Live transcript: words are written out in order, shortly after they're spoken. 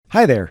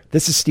Hi there,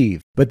 this is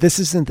Steve, but this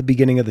isn't the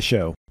beginning of the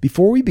show.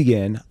 Before we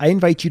begin, I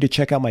invite you to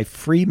check out my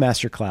free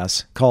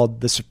masterclass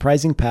called The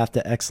Surprising Path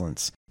to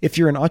Excellence. If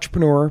you're an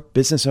entrepreneur,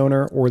 business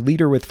owner, or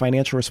leader with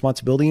financial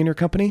responsibility in your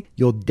company,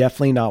 you'll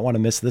definitely not want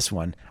to miss this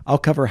one. I'll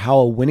cover how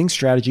a winning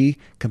strategy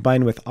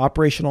combined with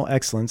operational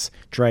excellence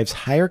drives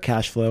higher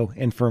cash flow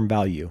and firm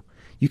value.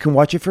 You can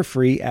watch it for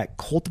free at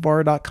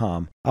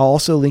cultivar.com. I'll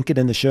also link it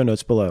in the show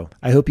notes below.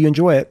 I hope you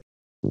enjoy it.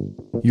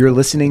 You're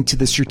listening to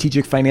the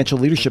Strategic Financial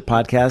Leadership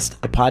Podcast,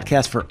 a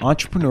podcast for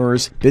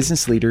entrepreneurs,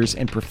 business leaders,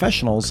 and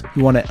professionals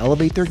who want to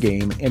elevate their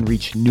game and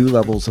reach new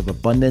levels of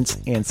abundance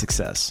and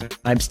success.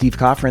 I'm Steve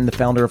Coffrin, the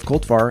founder of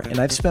Cultivar, and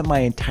I've spent my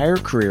entire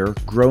career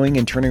growing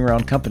and turning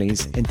around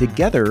companies, and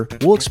together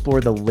we'll explore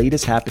the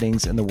latest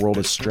happenings in the world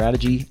of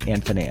strategy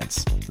and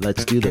finance.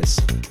 Let's do this.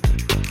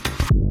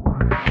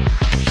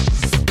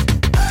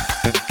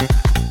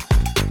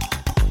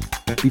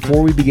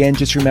 Before we begin,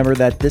 just remember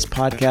that this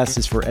podcast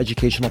is for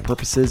educational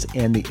purposes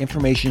and the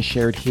information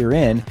shared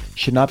herein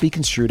should not be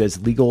construed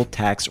as legal,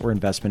 tax, or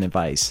investment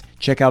advice.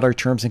 Check out our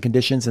terms and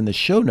conditions in the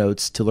show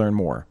notes to learn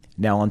more.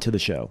 Now on to the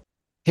show.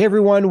 Hey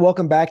everyone,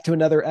 welcome back to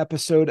another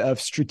episode of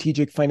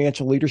Strategic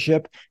Financial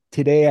Leadership.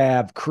 Today I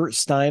have Kurt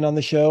Stein on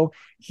the show.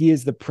 He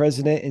is the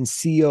president and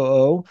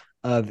COO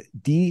of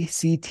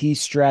DCT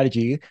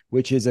Strategy,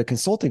 which is a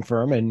consulting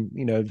firm.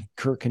 And,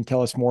 Kurt can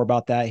tell us more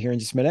about that here in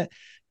just a minute.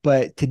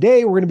 But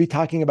today we're going to be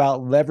talking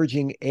about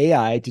leveraging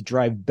AI to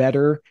drive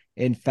better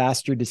and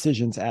faster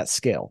decisions at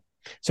scale.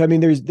 So,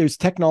 there's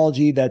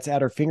technology that's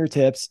at our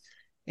fingertips,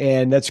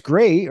 and that's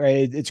great,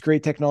 right? It's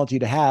great technology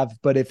to have,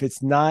 but if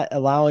it's not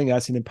allowing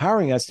us and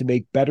empowering us to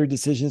make better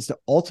decisions to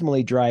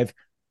ultimately drive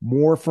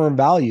more firm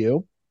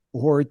value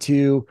or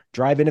to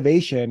drive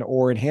innovation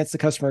or enhance the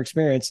customer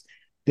experience,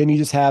 then you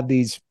just have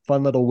these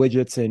fun little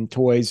widgets and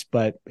toys,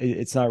 but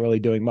it's not really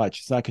doing much.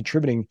 It's not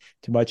contributing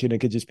to much, and it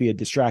could just be a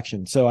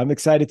distraction. So I'm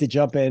excited to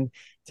jump in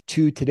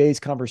to today's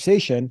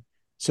conversation.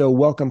 So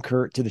welcome,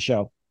 Kurt, to the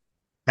show.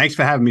 Thanks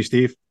for having me,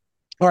 Steve.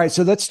 All right,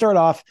 so let's start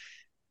off.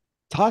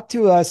 Talk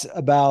to us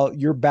about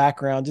your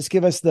background. Just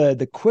give us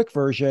the quick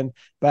version,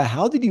 but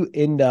how did you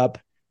end up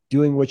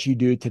doing what you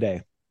do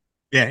today?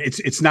 Yeah,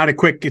 it's not a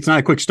quick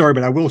story,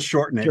 but I will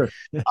shorten it. Sure.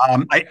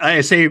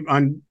 I say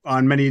on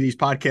many of these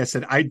podcasts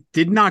that I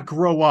did not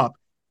grow up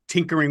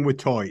tinkering with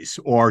toys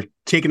or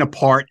taking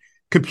apart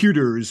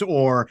computers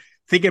or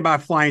thinking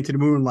about flying to the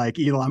moon like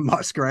Elon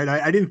Musk, right?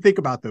 I didn't think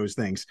about those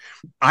things.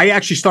 I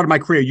actually started my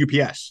career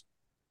at UPS,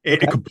 a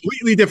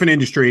completely different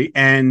industry.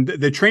 And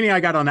the training I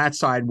got on that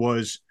side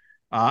was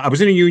I was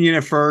in a union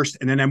at first,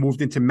 and then I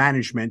moved into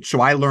management.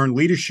 So I learned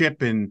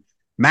leadership and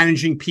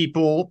managing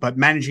people, but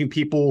managing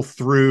people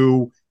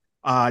through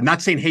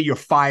not saying, hey, you're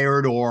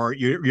fired or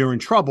you're in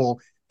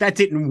trouble. That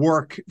didn't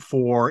work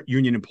for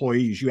union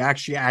employees. You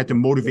actually had to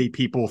motivate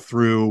people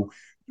through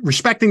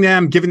respecting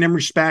them, giving them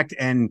respect,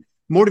 and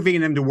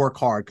motivating them to work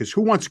hard. Because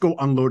who wants to go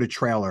unload a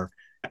trailer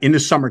in the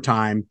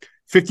summertime,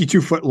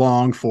 52 foot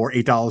long for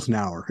 $8 an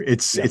hour?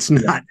 It's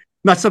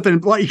not something,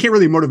 you can't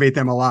really motivate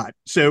them a lot.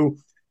 So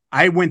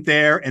I went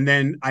there, and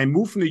then I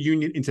moved from the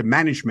union into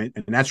management.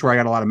 And that's where I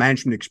got a lot of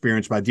management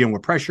experience by dealing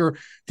with pressure,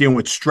 dealing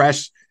with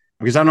stress.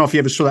 Because I don't know if you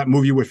ever saw that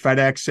movie with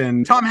FedEx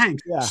and Tom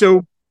Hanks. Yeah.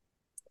 So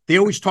they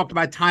always talked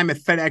about time at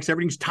FedEx.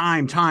 Everything's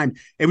time.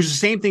 It was the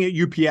same thing at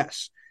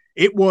UPS.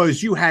 It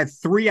was, you had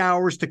 3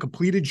 hours to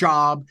complete a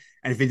job.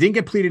 And if it didn't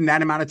get completed in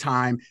that amount of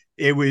time,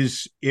 it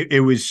was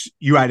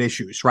you had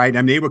issues, right?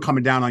 They were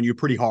coming down on you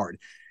pretty hard.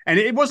 And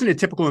it wasn't a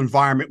typical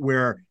environment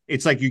where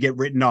it's like you get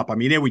written up.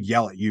 They would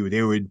yell at you.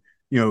 They would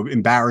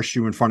embarrass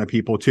you in front of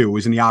people too. It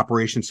was in the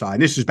operations side.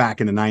 This is back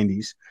in the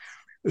 90s.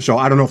 So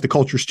I don't know if the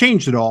culture's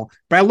changed at all,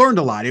 but I learned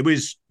a lot. It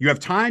was, you have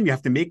time, you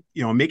have to make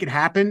it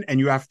happen,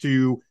 and you have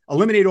to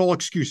eliminate all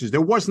excuses.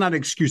 There was not an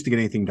excuse to get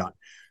anything done.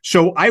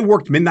 So I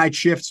worked midnight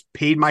shifts,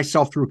 paid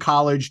myself through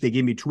college. They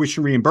gave me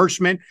tuition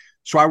reimbursement.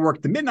 So I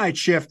worked the midnight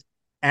shift,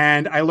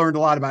 and I learned a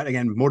lot about,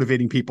 again,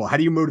 motivating people. How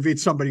do you motivate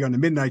somebody on the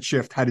midnight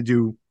shift? How to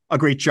do a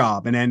great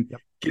job, and then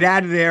get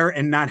out of there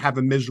and not have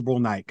a miserable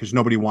night, because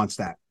nobody wants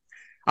that.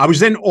 I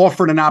was then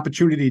offered an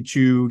opportunity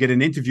to get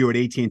an interview at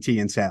AT&T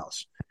in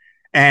sales.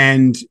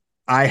 And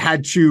I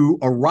had to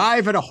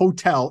arrive at a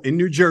hotel in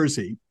New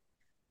Jersey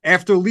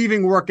after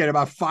leaving work at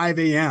about 5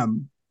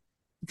 a.m.,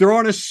 throw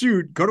on a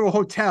suit, go to a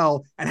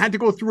hotel, and had to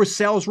go through a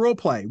sales role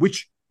play,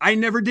 which I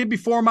never did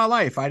before in my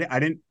life. I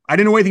didn't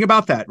know anything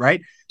about that,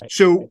 right?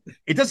 So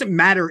it doesn't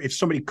matter if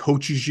somebody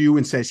coaches you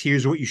and says,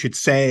 here's what you should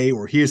say,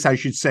 or here's how you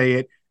should say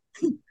it.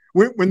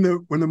 When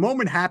the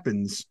moment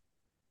happens,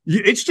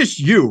 it's just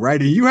you,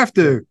 right? And you have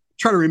to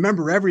try to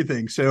remember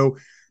everything. So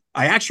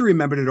I actually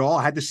remembered it all.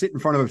 I had to sit in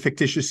front of a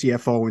fictitious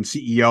CFO and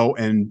CEO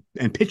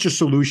and pitch a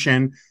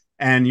solution,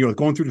 and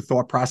going through the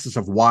thought process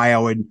of why I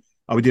would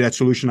do that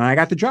solution. And I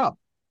got the job.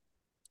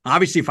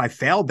 Obviously, if I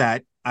failed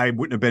that, I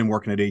wouldn't have been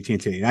working at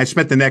AT&T. And I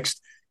spent the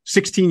next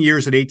 16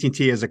 years at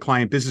AT&T as a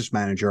client business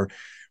manager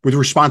with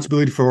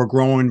responsibility for a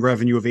growing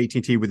revenue of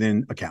AT&T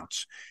within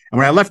accounts. And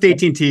when I left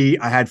AT&T,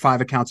 I had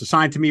 5 accounts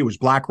assigned to me. It was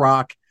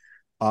BlackRock,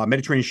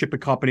 Mediterranean Shipping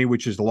Company,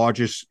 which is the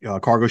largest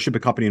cargo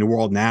shipping company in the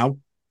world now.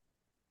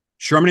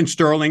 Sherman and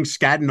Sterling,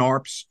 Skadden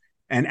Arps,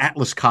 and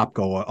Atlas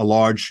Copco, a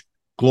large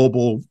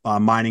global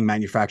mining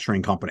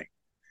manufacturing company.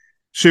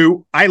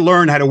 So I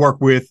learned how to work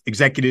with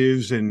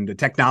executives and the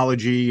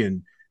technology,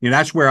 and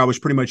that's where I was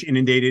pretty much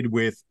inundated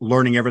with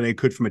learning everything I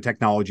could from a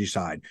technology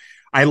side.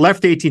 I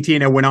left AT&T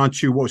and I went on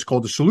to what was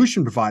called the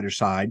solution provider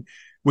side,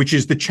 which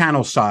is the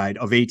channel side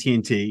of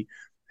AT&T.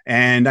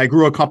 And I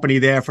grew a company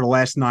there for the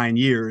last 9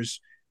 years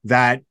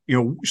that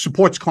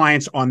supports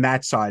clients on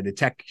that side, the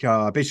tech,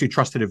 basically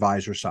trusted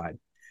advisor side.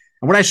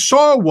 And what I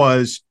saw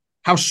was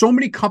how so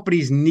many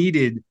companies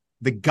needed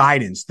the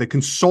guidance, the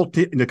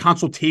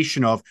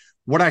consultation of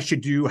what I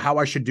should do, how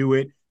I should do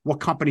it, what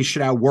company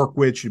should I work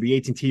with, should it be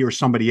AT&T or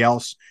somebody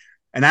else.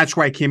 And that's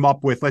where I came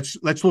up with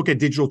let's look at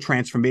digital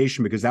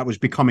transformation, because that was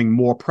becoming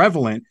more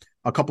prevalent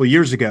a couple of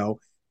years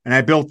ago. And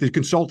I built the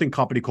consulting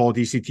company called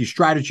DCT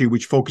Strategy,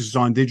 which focuses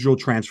on digital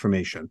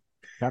transformation.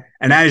 Yep.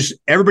 And as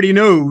everybody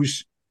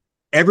knows,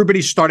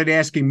 everybody started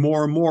asking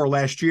more and more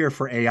last year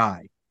for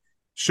AI.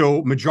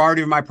 So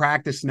majority of my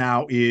practice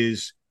now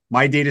is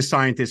my data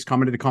scientists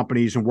come into the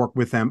companies and work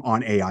with them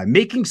on AI,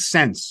 making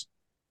sense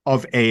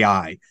of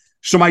AI.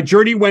 So my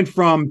journey went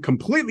from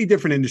completely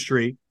different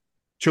industry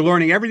to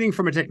learning everything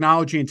from a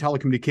technology and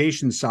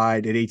telecommunications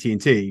side at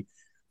AT&T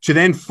to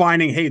then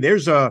finding, hey,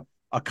 there's a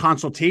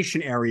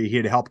consultation area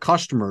here to help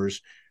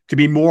customers to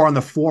be more on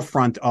the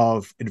forefront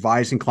of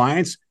advising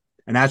clients.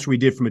 And that's what we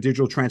did from a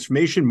digital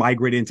transformation,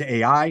 migrate into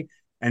AI.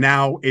 And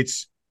now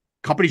it's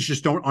companies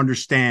just don't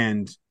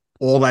understand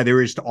all that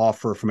there is to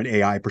offer from an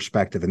AI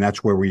perspective. And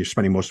that's where we're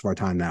spending most of our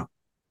time now.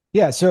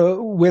 Yeah.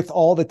 So with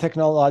all the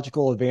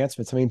technological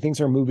advancements, I mean,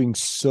 things are moving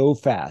so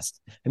fast.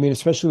 I mean,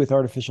 especially with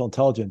artificial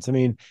intelligence. I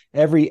mean,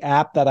 every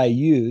app that I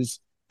use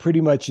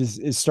pretty much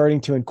is starting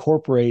to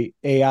incorporate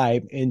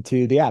AI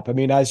into the app. I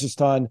mean, I was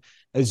just on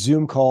a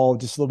Zoom call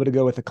just a little bit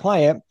ago with a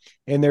client,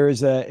 and there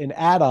is an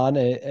add-on,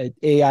 an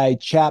AI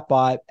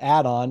chatbot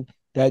add-on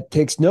that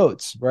takes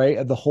notes, right,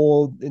 of the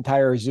whole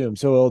entire Zoom.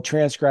 So it'll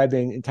transcribe the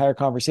entire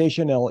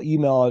conversation, it'll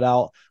email it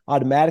out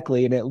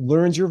automatically, and it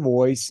learns your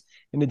voice,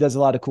 and it does a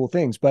lot of cool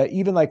things. But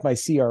even like my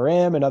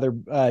CRM and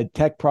other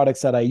tech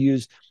products that I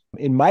use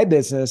in my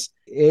business,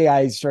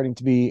 AI is starting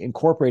to be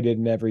incorporated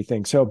in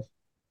everything. So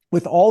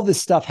with all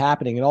this stuff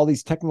happening and all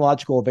these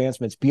technological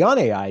advancements beyond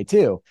AI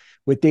too,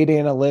 with data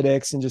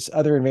analytics and just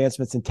other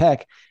advancements in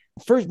tech,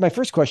 my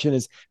first question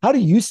is, how do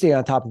you stay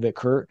on top of it,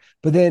 Kurt?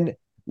 But then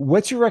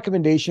what's your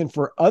recommendation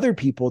for other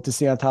people to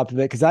stay on top of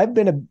it? Because I've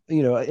been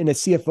in a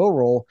CFO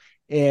role,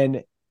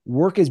 and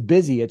work is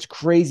busy. It's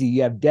crazy.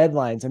 You have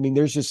deadlines. I mean,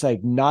 there's just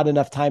like not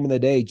enough time in the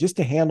day just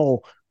to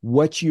handle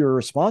what you're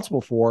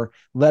responsible for,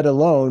 let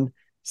alone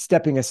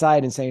stepping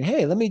aside and saying,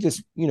 hey, let me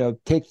just,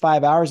 take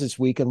 5 hours this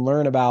week and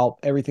learn about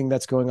everything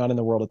that's going on in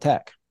the world of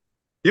tech.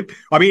 Yep.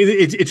 I mean,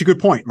 it's a good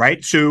point,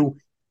 right? So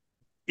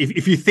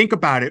if you think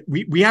about it,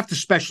 we have to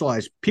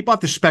specialize. People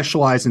have to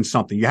specialize in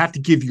something. You have to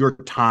give your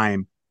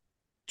time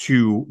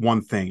to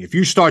one thing. If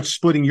you start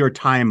splitting your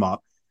time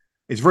up,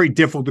 it's very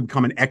difficult to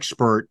become an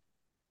expert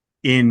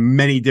in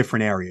many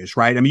different areas,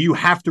 right? I mean, you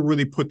have to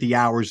really put the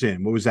hours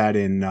in. What was that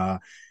in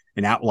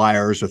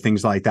Outliers or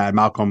things like that?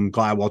 Malcolm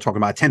Gladwell talking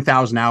about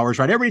 10,000 hours,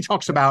 right? Everybody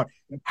talks about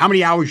how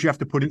many hours you have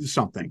to put into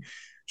something.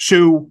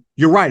 So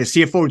you're right. A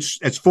CFO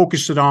that's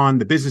focused on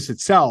the business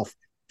itself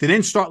to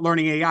then start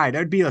learning AI,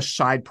 that'd be a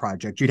side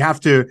project. You'd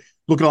have to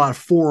look at a lot of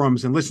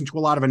forums and listen to a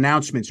lot of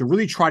announcements and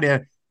really try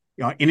to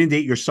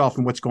inundate yourself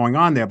in what's going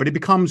on there. But it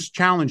becomes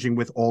challenging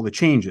with all the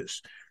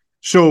changes.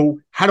 So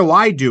how do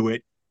I do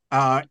it?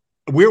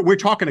 We're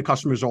talking to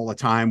customers all the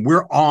time.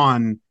 We're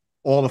on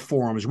all the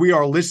forums. We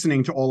are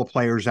listening to all the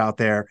players out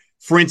there.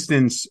 For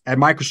instance, at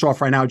Microsoft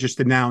right now just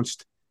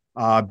announced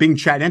Bing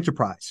Chat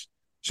Enterprise.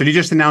 So they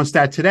just announced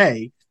that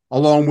today,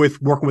 along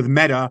with working with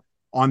Meta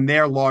on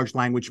their large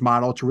language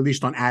model to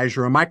release on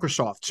Azure and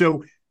Microsoft.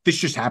 So this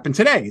just happened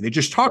today. They're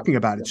just talking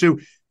about it. So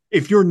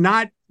if you're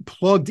not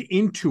plugged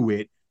into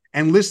it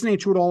and listening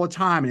to it all the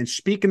time and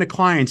speaking to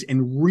clients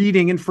and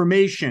reading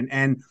information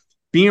and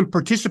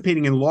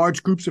participating in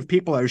large groups of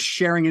people that are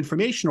sharing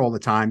information all the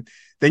time,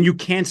 then you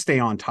can't stay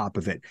on top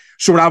of it.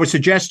 So what I would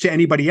suggest to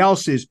anybody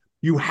else is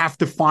you have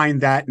to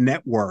find that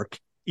network,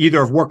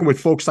 either of working with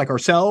folks like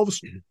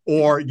ourselves,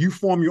 or you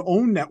form your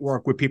own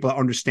network with people that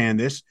understand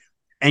this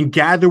and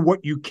gather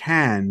what you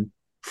can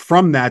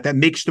from that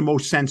makes the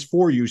most sense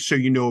for you, so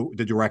you know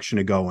the direction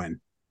to go in.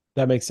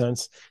 That makes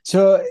sense.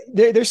 So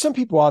there's some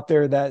people out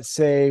there that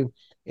say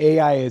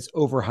AI is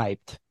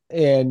overhyped.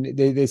 And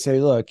they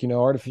say, look,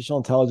 artificial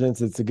intelligence,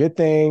 it's a good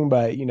thing,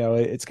 but,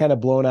 it's kind of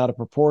blown out of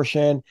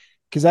proportion.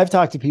 Because I've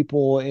talked to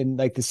people in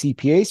like the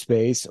CPA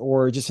space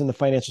or just in the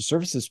financial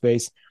services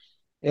space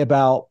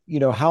about,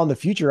 how in the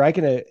future I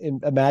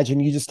can imagine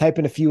you just type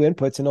in a few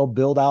inputs and it'll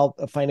build out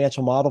a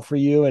financial model for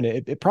you. And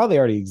it probably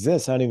already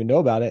exists. I don't even know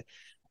about it.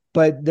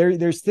 But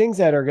there's things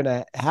that are going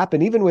to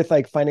happen, even with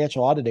like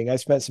financial auditing. I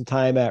spent some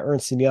time at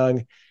Ernst &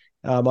 Young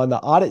on the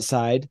audit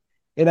side.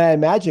 And I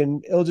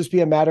imagine it'll just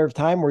be a matter of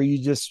time where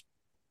you just,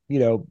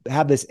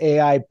 have this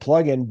AI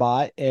plugin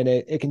bot and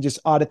it can just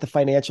audit the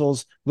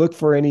financials, look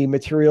for any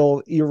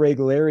material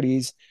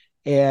irregularities,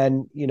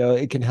 and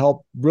it can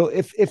help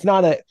if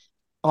not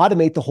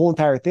automate the whole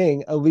entire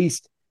thing, at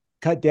least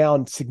cut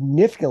down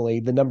significantly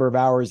the number of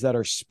hours that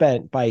are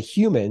spent by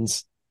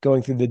humans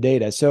going through the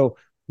data. So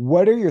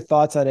what are your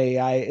thoughts on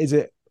AI? Is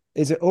it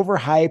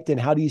overhyped, and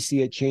how do you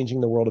see it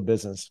changing the world of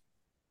business?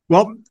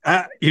 Well,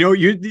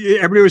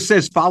 everybody always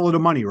says follow the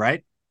money,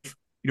 right?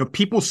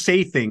 People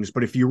say things,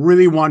 but if you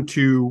really want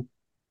to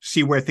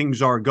see where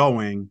things are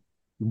going,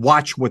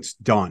 watch what's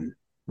done,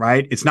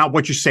 right? It's not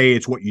what you say,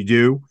 it's what you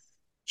do.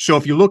 So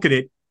if you look at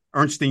it,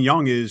 Ernst &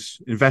 Young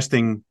is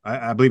investing,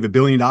 I believe, $1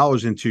 billion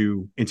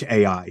into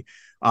AI.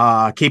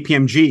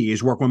 KPMG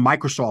is working with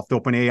Microsoft,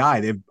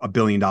 OpenAI. They have $1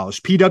 billion.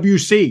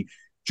 PwC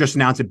just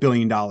announced $1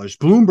 billion.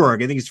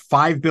 Bloomberg, I think it's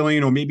 $5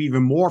 billion or maybe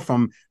even more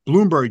from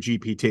Bloomberg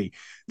GPT.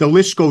 The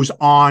list goes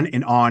on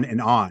and on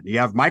and on. You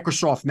have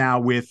Microsoft now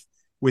with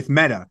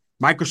Meta,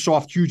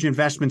 Microsoft, huge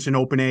investments in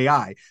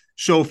OpenAI.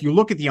 So if you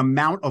look at the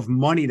amount of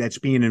money that's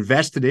being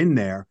invested in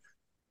there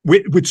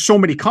with so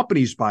many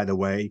companies, by the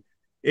way,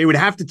 it would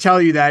have to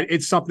tell you that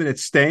it's something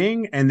that's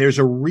staying, and there's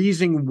a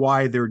reason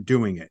why they're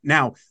doing it.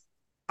 Now,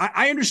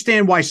 I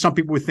understand why some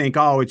people would think,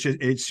 oh,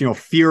 it's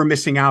fear of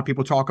missing out.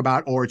 People talk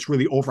about, or it's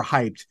really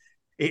overhyped.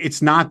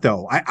 It's not,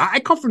 though. I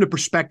come from the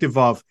perspective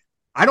of,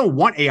 I don't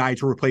want AI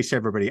to replace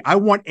everybody. I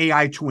want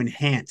AI to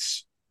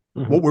enhance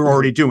what we're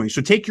already doing.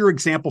 So take your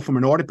example from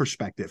an audit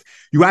perspective.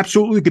 You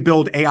absolutely could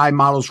build AI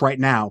models right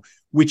now,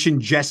 which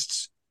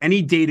ingests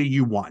any data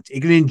you want.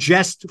 It can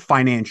ingest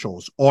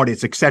financials,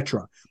 audits,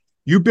 etc.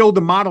 You build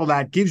a model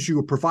that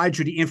provides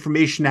you the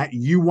information that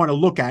you want to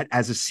look at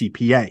as a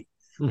CPA.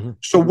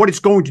 So what it's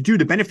going to do,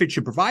 the benefit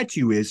should provide to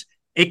you is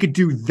it could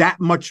do that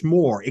much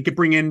more. It could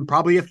bring in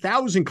probably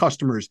 1,000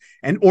 customers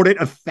and audit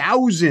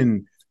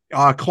 1,000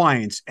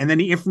 clients. And then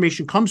the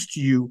information comes to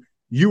you.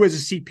 You as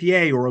a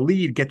CPA or a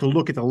lead get to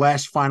look at the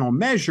last final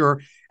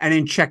measure and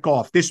then check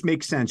off. This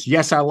makes sense.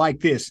 Yes, I like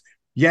this.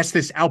 Yes,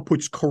 this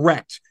output's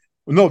correct.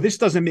 No, this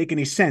doesn't make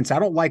any sense. I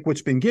don't like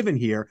what's been given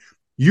here.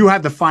 You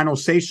have the final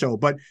say so.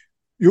 But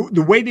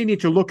the way they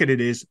need to look at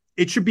it is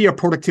it should be a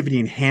productivity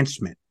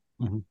enhancement.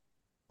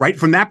 Right?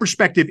 From that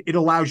perspective, it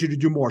allows you to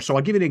do more. So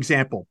I'll give you an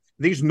example.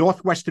 These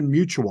Northwestern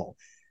Mutual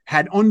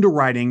had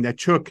underwriting that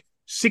took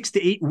 6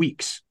 to 8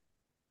 weeks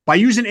by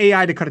using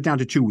AI to cut it down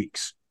to 2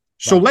 weeks.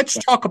 So let's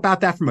talk about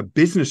that from a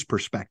business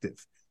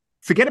perspective.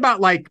 Forget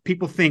about like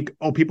people think,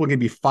 oh, people are going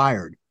to be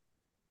fired.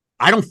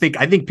 I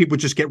think people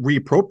just get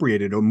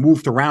reappropriated or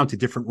moved around to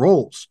different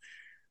roles.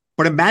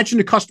 But imagine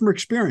the customer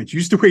experience. You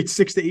used to wait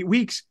 6 to 8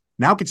 weeks.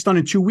 Now it gets done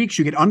in 2 weeks.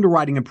 You get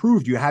underwriting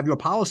approved. You have your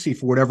policy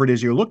for whatever it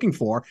is you're looking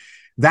for.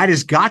 That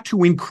has got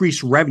to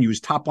increase revenues,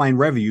 top line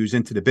revenues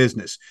into the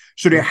business.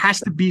 So there has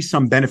to be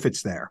some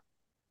benefits there.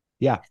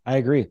 Yeah, I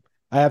agree.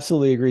 I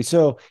absolutely agree.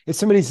 So if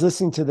somebody's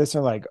listening to this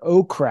and like,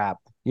 oh crap,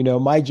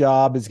 my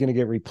job is going to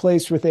get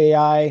replaced with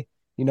AI,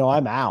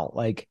 I'm out.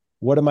 Like,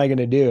 what am I going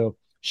to do?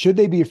 Should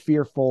they be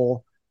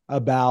fearful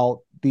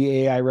about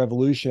the AI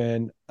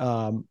revolution?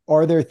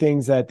 Are there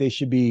things that they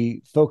should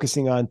be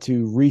focusing on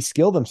to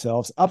reskill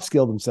themselves,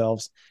 upskill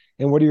themselves?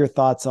 And what are your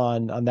thoughts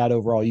on that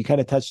overall? You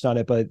kind of touched on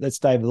it, but let's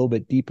dive a little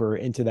bit deeper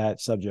into that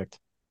subject.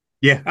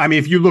 Yeah. I mean,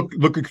 if you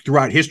look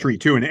throughout history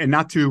too, and I'm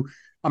not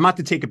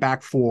to take it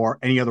back for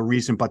any other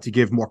reason, but to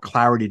give more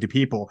clarity to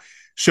people.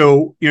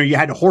 So, you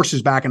had the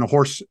horses back in the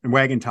horse and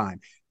wagon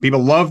time.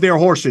 People love their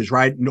horses,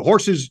 right? And the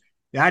horses,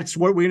 that's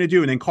what we're going to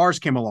do. And then cars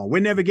came along. We're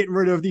never getting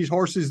rid of these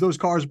horses. Those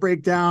cars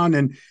break down.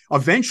 And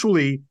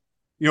eventually,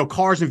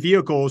 cars and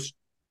vehicles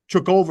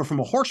took over from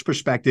a horse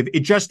perspective. It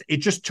just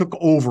took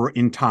over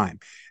in time.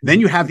 Then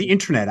you have the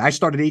internet. I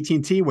started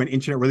AT&T when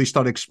internet really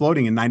started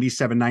exploding in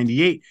 97,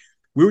 98.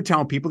 We were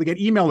telling people to get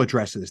email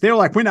addresses. They were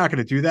like, we're not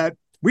going to do that.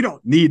 We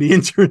don't need the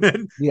internet.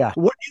 Yeah.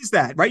 What is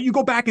that? Right? You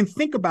go back and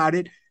think about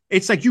it.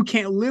 It's like you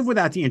can't live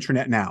without the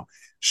internet now.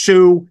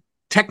 So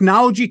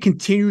technology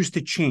continues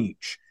to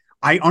change.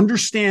 I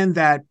understand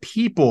that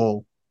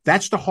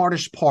that's the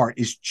hardest part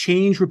is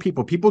change with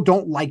people. People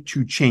don't like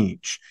to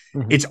change.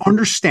 It's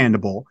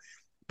understandable.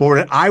 But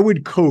what I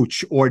would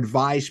coach or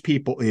advise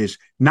people is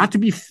not to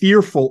be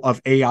fearful of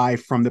AI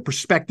from the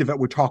perspective that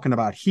we're talking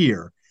about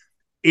here.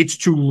 It's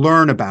to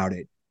learn about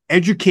it,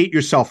 educate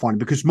yourself on it,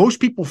 because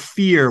most people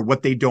fear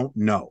what they don't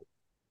know.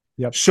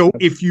 Yep. So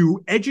if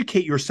you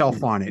educate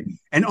yourself on it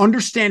and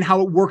understand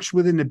how it works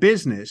within the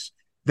business,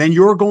 then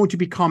you're going to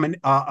become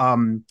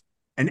an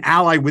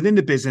ally within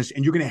the business,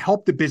 and you're going to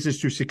help the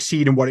business to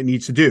succeed in what it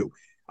needs to do.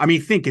 I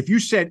mean, think if you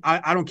said,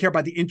 I don't care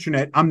about the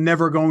internet, I'm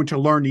never going to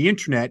learn the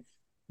internet.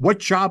 What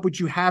job would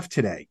you have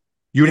today?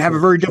 You would have a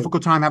very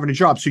difficult time having a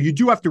job. So you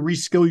do have to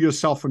reskill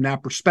yourself from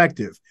that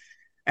perspective.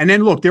 And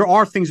then look, there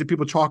are things that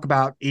people talk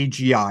about,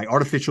 AGI,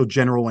 artificial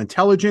general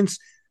intelligence.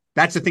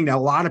 That's the thing that a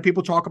lot of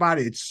people talk about.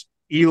 It's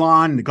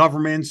Elon, the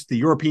governments, the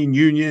European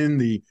Union,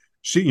 the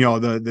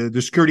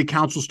Security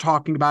Council's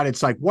talking about it.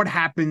 It's like, what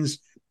happens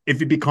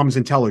if it becomes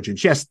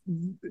intelligence? Yes,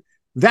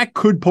 that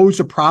could pose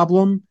a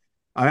problem.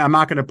 I'm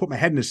not going to put my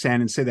head in the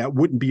sand and say that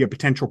wouldn't be a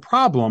potential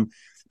problem.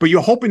 But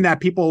you're hoping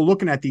that people are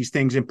looking at these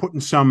things and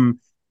putting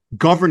some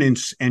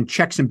governance and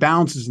checks and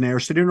balances in there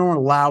so they don't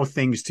allow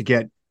things to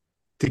get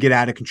to get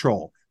out of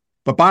control.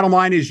 But bottom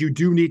line is you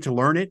do need to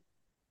learn it.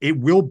 It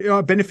will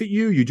benefit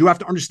you. You do have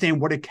to understand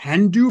what it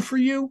can do for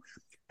you,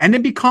 and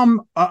then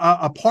become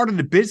a part of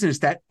the business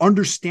that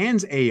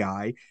understands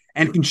AI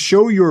and can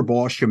show your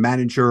boss, your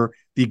manager,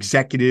 the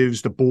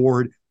executives, the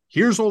board,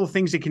 here's all the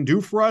things it can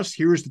do for us.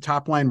 Here's the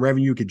top line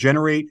revenue it could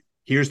generate.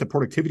 Here's the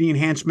productivity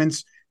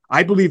enhancements.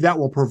 I believe that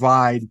will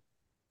provide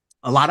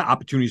a lot of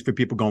opportunities for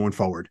people going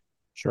forward.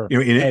 Sure.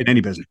 In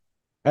any business.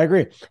 I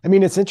agree. I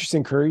mean, it's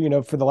interesting,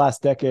 Kurt, for the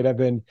last decade, I've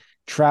been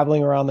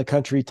traveling around the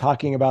country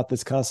talking about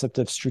this concept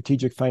of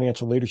strategic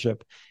financial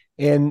leadership.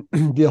 And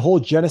the whole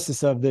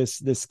genesis of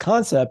this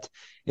concept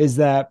is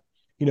that,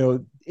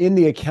 in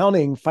the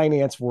accounting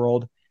finance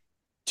world,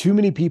 too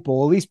many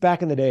people, at least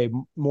back in the day,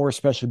 more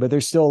especially, but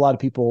there's still a lot of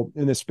people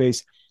in this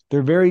space,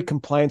 they're very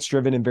compliance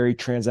driven and very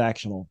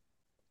transactional.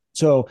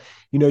 So,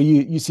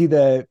 you see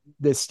the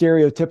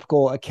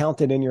stereotypical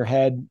accountant in your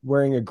head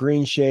wearing a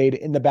green shade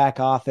in the back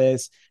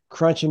office,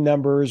 crunching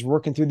numbers,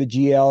 working through the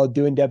GL,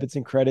 doing debits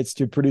and credits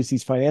to produce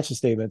these financial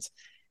statements.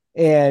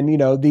 And,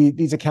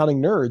 these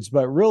accounting nerds,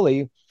 but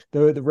really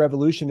the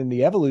revolution and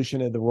the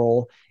evolution of the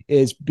role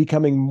is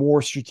becoming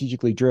more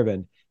strategically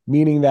driven,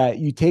 meaning that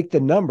you take the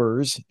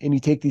numbers and you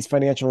take these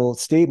financial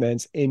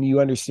statements and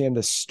you understand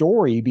the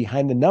story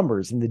behind the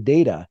numbers and the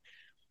data.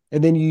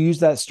 And then you use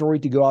that story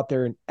to go out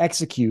there and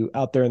execute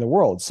out there in the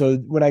world. So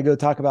when I go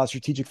talk about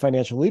strategic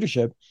financial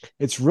leadership,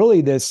 it's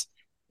really this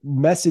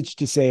message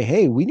to say,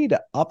 hey, we need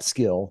to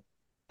upskill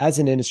as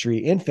an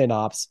industry in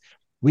FinOps.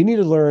 We need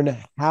to learn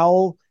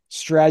how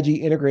strategy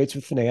integrates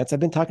with finance. I've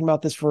been talking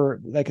about this for,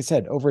 like I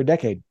said, over a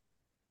decade.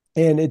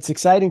 And it's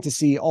exciting to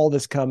see all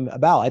this come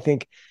about. I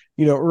think,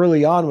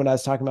 early on when I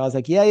was talking about, I was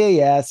like,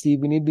 yeah, Steve,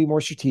 we need to be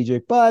more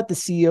strategic, but the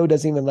CEO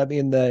doesn't even let me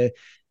in the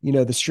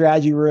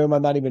strategy room.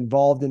 I'm not even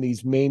involved in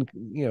these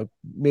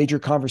major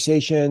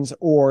conversations,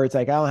 or it's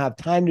like, I don't have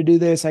time to do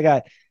this. I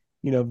got,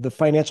 the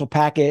financial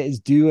packet is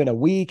due in a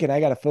week and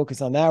I got to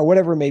focus on that, or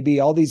whatever it may be,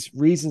 all these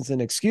reasons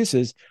and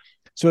excuses.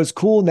 So it's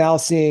cool now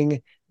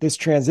seeing this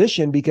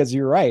transition, because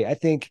you're right. I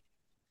think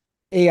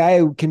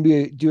AI can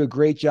do a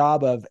great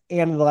job of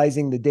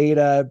analyzing the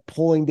data,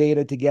 pulling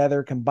data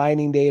together,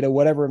 combining data,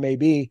 whatever it may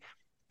be.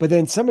 But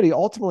then somebody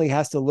ultimately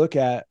has to look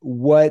at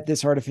what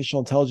this artificial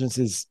intelligence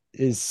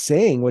is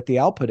saying, what the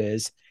output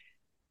is,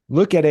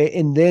 look at it,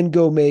 and then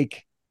go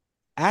make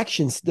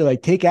actions,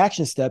 take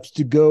action steps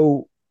to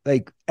go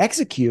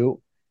execute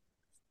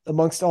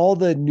amongst all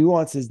the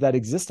nuances that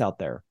exist out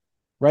there,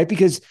 right?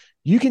 Because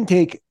you can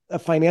take a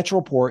financial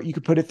report, you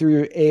could put it through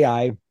your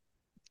AI.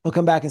 I'll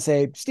come back and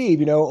say,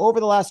 Steve, over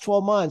the last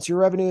 12 months, your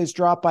revenue has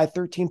dropped by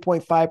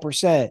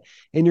 13.5%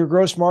 and your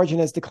gross margin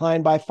has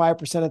declined by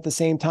 5% at the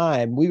same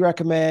time. We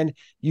recommend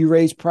you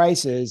raise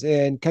prices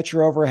and cut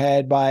your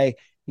overhead by,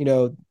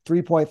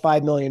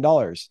 $3.5 million.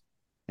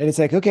 And it's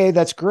like, okay,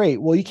 that's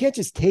great. Well, you can't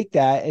just take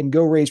that and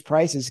go raise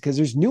prices, because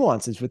there's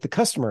nuances with the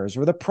customers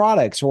or the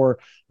products, or,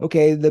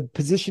 okay, the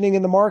positioning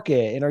in the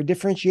market and our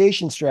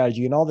differentiation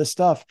strategy and all this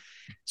stuff.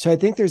 So I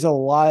think there's a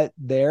lot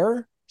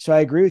there. So I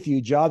agree with you.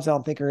 Jobs I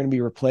don't think are going to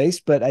be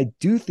replaced, but I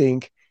do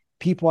think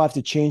people have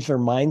to change their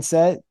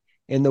mindset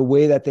and the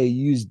way that they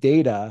use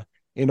data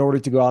in order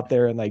to go out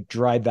there and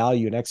drive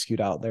value and execute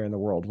out there in the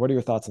world. What are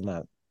your thoughts on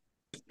that?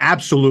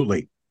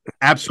 Absolutely.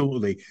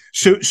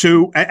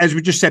 So as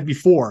we just said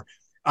before,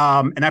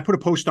 and I put a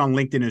post on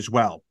LinkedIn as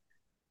well,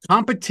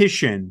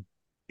 competition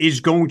is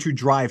going to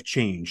drive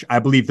change. I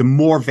believe the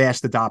more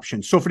vast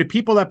adoption. So for the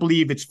people that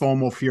believe it's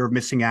FOMO, fear of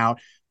missing out,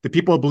 the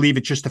people that believe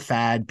it's just a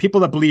fad, people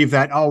that believe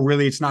that, oh,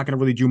 really, it's not going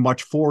to really do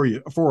much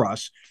for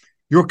us,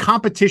 your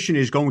competition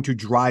is going to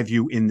drive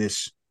you in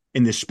this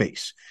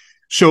space.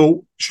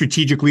 So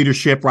strategic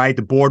leadership, right?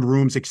 The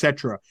boardrooms, et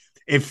cetera.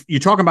 If you're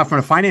talking about from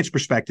a finance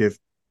perspective,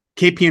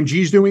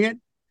 KPMG is doing it,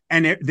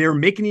 and they're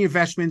making the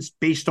investments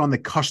based on the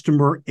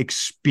customer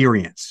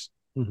experience.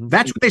 Mm-hmm.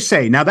 That's what they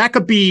say. Now, that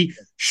could be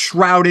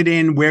shrouded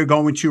in, we're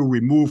going to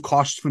remove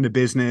costs from the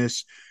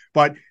business,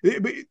 but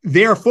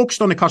they're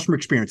focused on the customer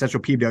experience. That's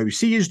what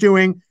PwC is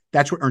doing.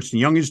 That's what Ernst &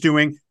 Young is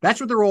doing. That's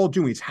what they're all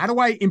doing. It's how do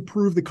I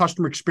improve the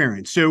customer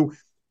experience? So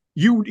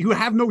you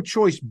have no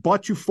choice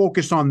but to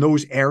focus on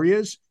those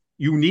areas.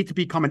 You need to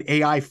become an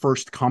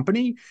AI-first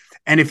company.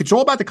 And if it's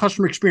all about the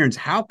customer experience,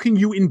 how can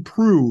you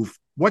improve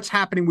what's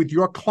happening with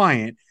your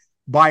client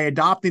by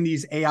adopting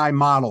these AI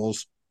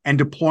models and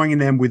deploying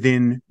them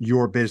within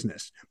your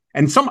business?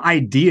 And some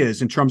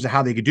ideas in terms of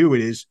how they could do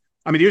it is,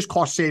 there's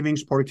cost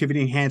savings,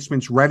 productivity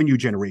enhancements, revenue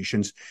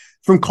generations.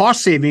 From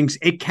cost savings,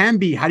 it can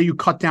be, how do you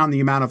cut down the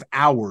amount of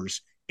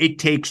hours it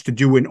takes to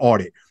do an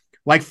audit?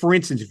 Like, for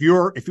instance, if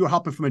you're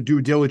helping from a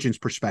due diligence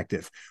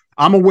perspective,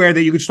 I'm aware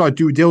that you can start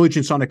due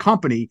diligence on a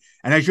company,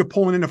 and as you're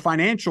pulling in the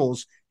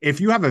financials, if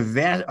you have a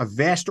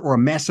vast or a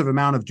massive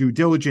amount of due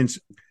diligence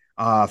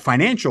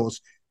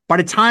financials, by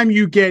the time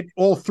you get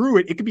all through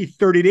it, it could be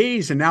 30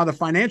 days, and now the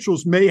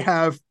financials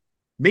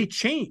may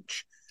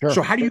change. Sure.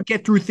 So how do you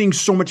get through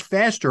things so much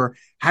faster?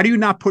 How do you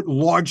not put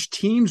large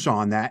teams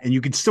on that and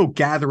you can still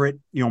gather it,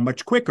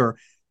 much quicker?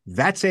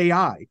 That's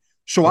AI.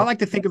 So I like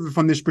to think of it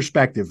from this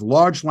perspective.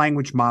 Large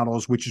language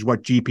models, which is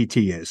what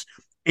GPT is,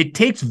 it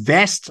takes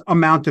vast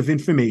amount of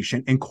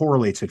information and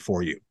correlates it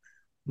for you.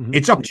 Mm-hmm.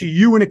 It's up to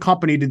you and a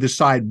company to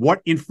decide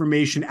what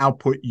information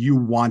output you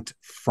want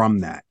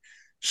from that.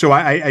 So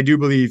I do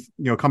believe,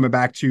 coming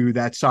back to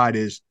that side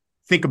is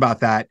think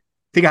about that.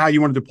 Think of how you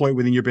want to deploy it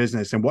within your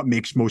business and what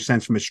makes most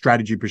sense from a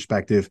strategy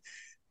perspective,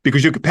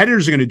 because your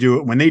competitors are going to do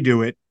it. When they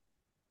do it,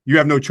 you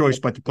have no choice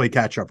but to play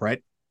catch up,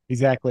 right?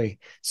 Exactly.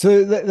 So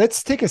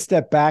let's take a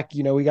step back.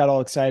 We got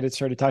all excited,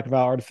 started talking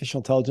about artificial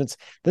intelligence.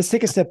 Let's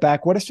take a step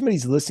back. What if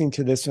somebody's listening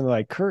to this and they're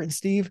like, Kurt and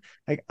Steve,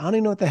 like, I don't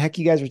even know what the heck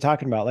you guys are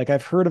talking about. Like,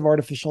 I've heard of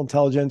artificial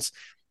intelligence,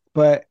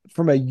 but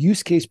from a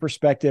use case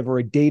perspective or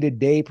a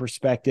day-to-day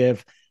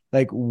perspective,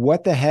 like,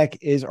 what the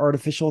heck is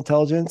artificial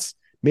intelligence?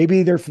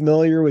 Maybe they're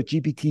familiar with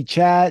GPT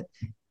chat,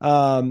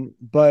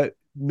 but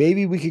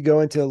maybe we could go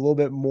into a little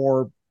bit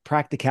more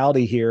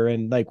practicality here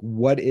and like,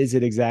 what is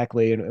it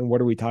exactly? And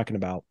what are we talking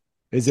about?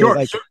 Is it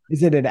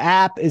is it an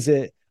app? Is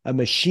it a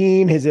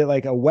machine? Is it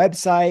like a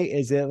website?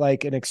 Is it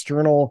like an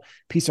external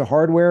piece of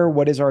hardware?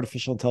 What is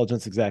artificial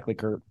intelligence exactly,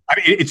 Kurt? I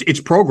mean,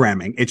 it's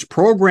programming. It's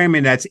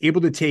programming that's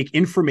able to take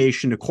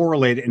information to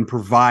correlate it and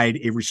provide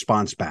a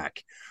response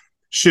back.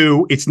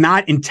 So it's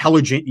not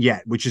intelligent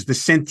yet, which is the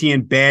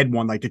sentient bad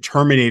one, like the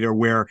Terminator,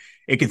 where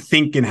it can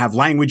think and have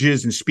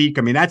languages and speak.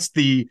 I mean, that's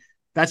the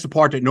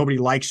part that nobody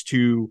likes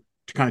to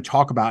kind of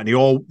talk about.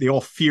 And they all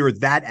fear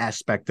that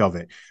aspect of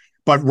it.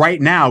 But right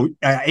now,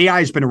 AI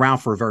has been around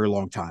for a very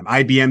long time.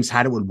 IBM's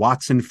had it with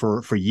Watson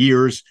for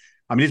years.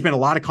 I mean, there's been a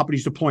lot of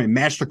companies deploying.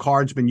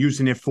 MasterCard's been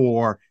using it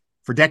for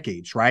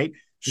decades, right?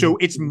 So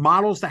it's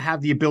models that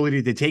have the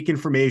ability to take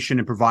information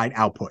and provide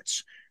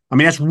outputs. I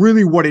mean, that's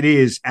really what it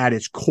is at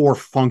its core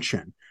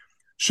function.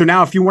 So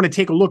now if you want to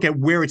take a look at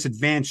where it's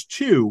advanced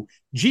to,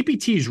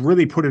 GPT's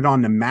really put it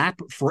on the map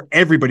for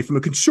everybody from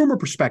a consumer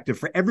perspective,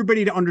 for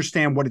everybody to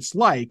understand what it's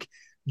like.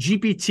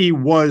 GPT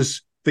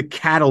was the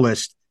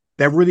catalyst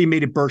that really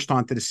made it burst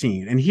onto the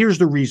scene. And here's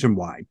the reason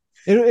why.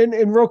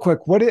 And real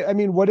quick, what is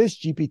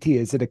GPT?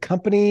 Is it a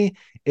company?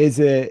 Is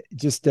it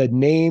just a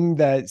name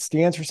that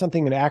stands for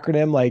something, an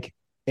acronym like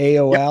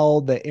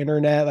AOL, the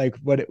internet? Like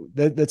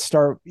let's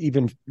start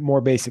even more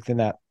basic than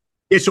that.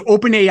 Yeah, so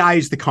OpenAI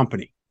is the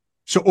company.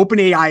 So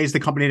OpenAI is the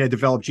company that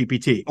developed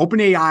GPT.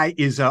 OpenAI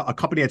is a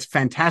company that's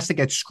fantastic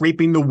at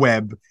scraping the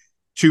web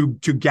to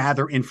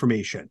gather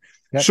information.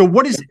 Yep. So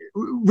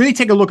really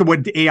take a look at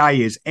what AI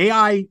is.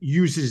 AI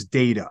uses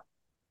data.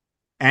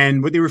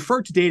 And what they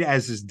refer to data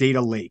as is data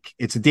lake.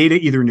 It's a data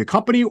either in your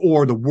company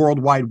or the World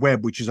Wide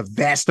Web, which is a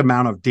vast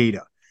amount of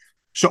data.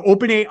 So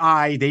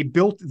OpenAI, they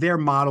built their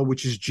model,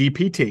 which is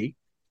GPT.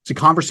 It's a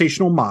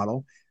conversational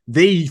model.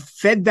 They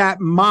fed that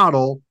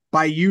model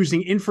by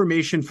using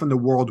information from the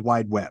World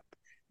Wide Web.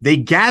 They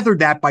gathered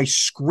that by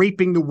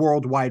scraping the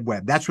World Wide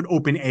Web. That's what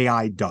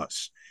OpenAI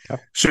does. Okay.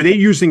 So they're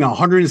using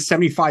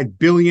 175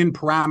 billion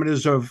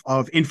parameters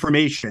of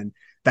information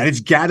that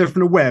is gathered from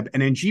the web.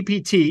 And then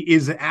GPT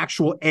is an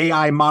actual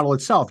AI model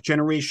itself,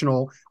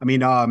 conversational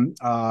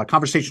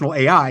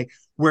AI,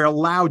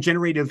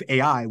 generative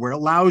AI, where it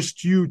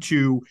allows you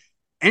to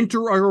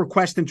enter a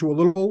request into a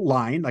little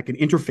line, like an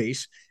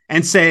interface,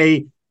 and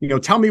say,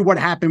 tell me what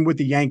happened with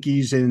the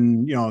Yankees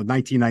in,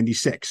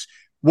 1996.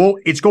 Well,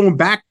 it's going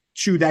back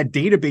to that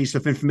database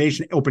of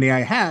information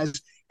OpenAI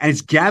has, and it's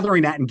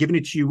gathering that and giving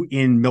it to you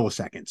in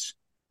milliseconds.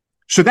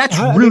 So that's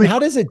how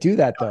does it do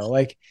that though?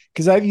 Like,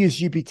 because I've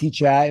used GPT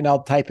chat and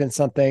I'll type in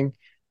something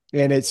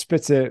and it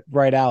spits it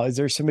right out. Is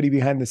there somebody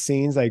behind the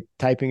scenes, like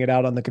typing it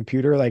out on the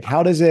computer? Like,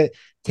 how does it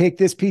take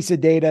this piece of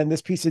data and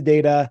this piece of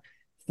data,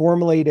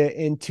 formulate it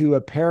into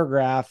a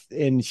paragraph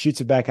and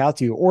shoots it back out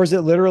to you? Or is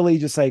it literally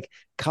just like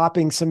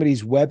copying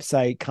somebody's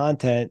website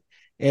content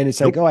and it's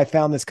like, oh, I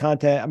found this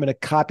content, I'm going to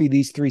copy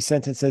these 3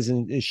 sentences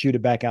and shoot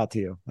it back out to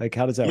you? Like,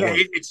 how does that work?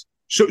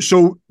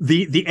 So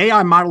the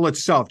AI model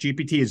itself,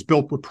 GPT, is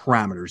built with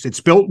parameters.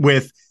 It's built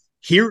with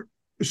here.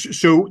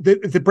 So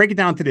to break it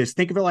down to this,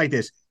 think of it like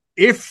this.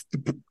 If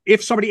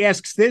somebody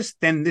asks this,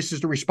 then this is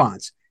the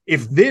response.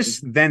 If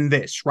this, then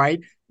this,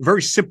 right?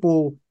 Very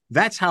simple.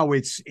 That's how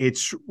it's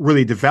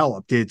really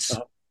developed.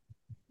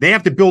 They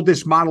have to build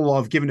this model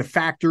of giving the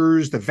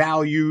factors, the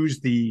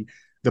values, the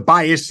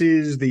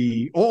biases,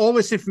 all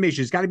this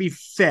information has got to be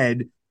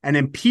fed. And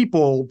then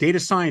people, data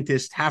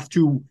scientists, have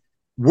to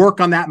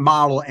work on that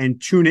model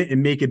and tune it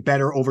and make it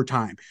better over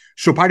time.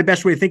 So probably the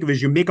best way to think of it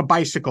is you make a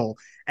bicycle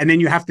and then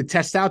you have to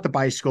test out the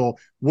bicycle.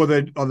 Are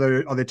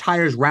the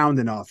tires round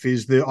enough?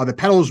 Are the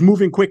pedals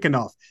moving quick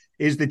enough?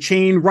 Is the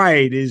chain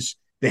right? Is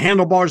the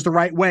handlebars the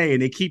right way?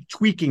 And they keep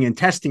tweaking and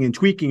testing and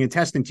tweaking and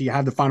testing till you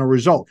have the final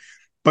result.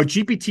 But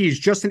GPT is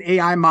just an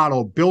AI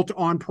model built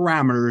on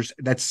parameters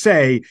that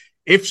say,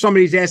 if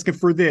somebody's asking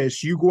for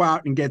this, you go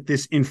out and get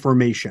this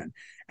information.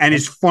 And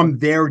it's from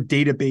their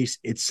database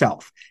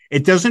itself.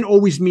 It doesn't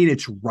always mean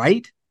it's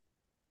right.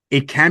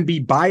 It can be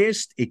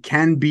biased. It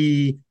can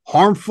be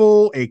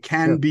harmful. It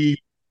can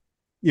be,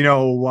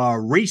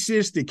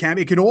 racist.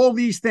 It can all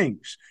these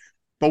things.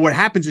 But what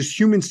happens is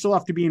humans still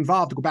have to be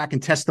involved to go back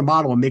and test the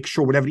model and make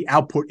sure whatever the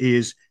output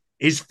is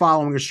is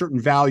following a certain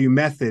value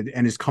method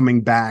and is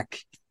coming back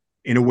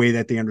in a way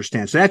that they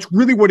understand. So that's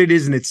really what it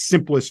is in its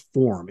simplest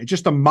form. It's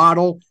just a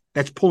model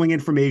that's pulling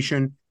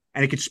information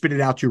and it can spit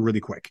it out to you really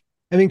quick.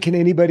 I mean, can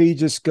anybody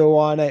just go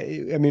on,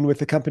 with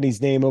the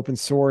company's name, open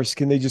source,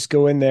 can they just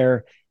go in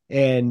there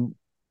and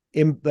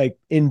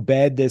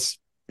embed this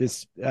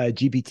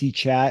GPT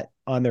chat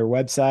on their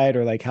website,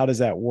 or like, how does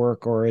that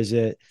work? Or is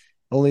it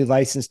only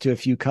licensed to a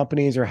few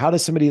companies, or how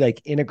does somebody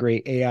like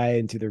integrate AI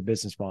into their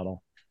business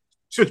model?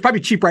 So it's probably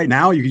cheap right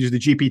now. You can use the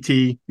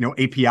GPT,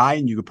 API,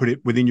 and you can put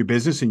it within your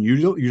business and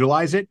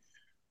utilize it.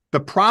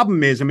 The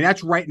problem is,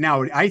 that's right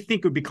now. I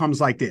think it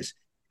becomes like this.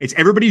 It's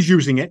everybody's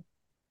using it,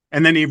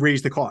 and then they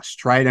raise the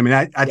cost, right?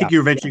 I think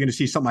you're eventually going to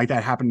see something like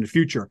that happen in the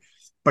future.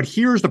 But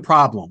here's the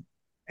problem.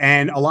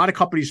 And a lot of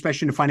companies,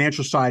 especially in the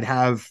financial side,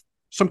 have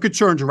some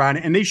concerns around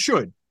it, and they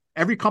should.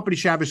 Every company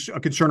should have a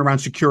concern around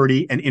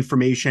security and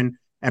information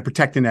and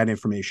protecting that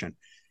information.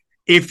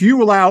 If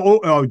you allow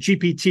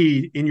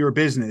GPT in your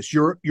business,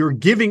 you're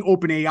giving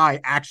OpenAI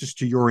access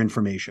to your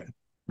information.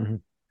 Mm-hmm.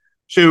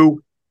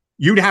 So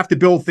you'd have to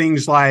build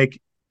things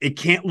like, it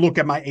can't look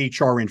at my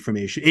HR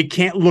information. It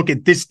can't look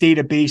at this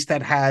database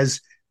that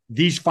has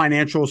these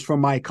financials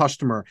from my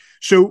customer.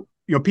 So,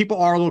 people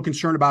are a little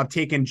concerned about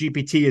taking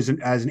GPT as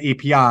an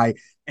API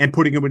and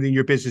putting it within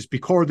your business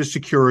because of the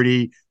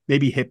security,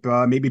 maybe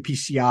HIPAA, maybe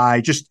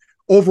PCI, just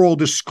overall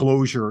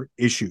disclosure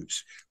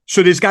issues.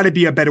 So there's got to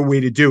be a better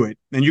way to do it.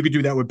 And you could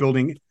do that with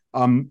building,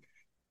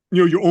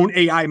 your own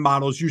AI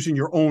models using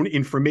your own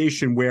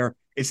information where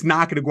it's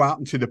not going to go out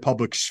into the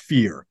public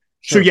sphere.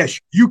 Sure. So yes,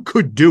 you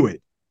could do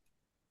it,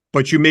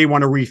 but you may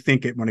want to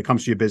rethink it when it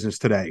comes to your business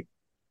today.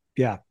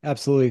 Yeah,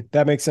 absolutely.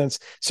 That makes sense.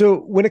 So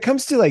when it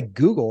comes to like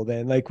Google,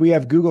 then like we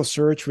have Google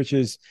search, which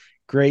is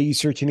great. You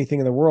search anything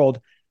in the world.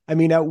 At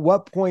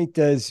what point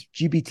does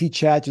GPT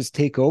chat just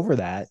take over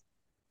that?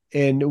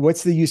 And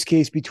what's the use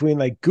case between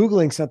like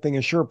Googling something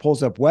and sure it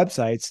pulls up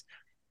websites,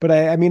 but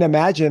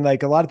imagine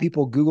like a lot of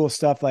people Google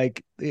stuff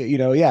like,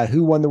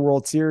 who won the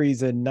World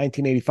Series in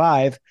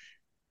 1985?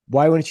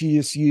 Why wouldn't you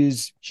just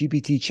use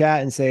GPT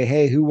chat and say,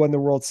 hey, who won the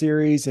World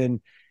Series? And,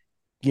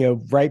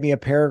 write me a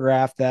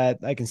paragraph that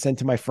I can send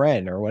to my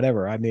friend or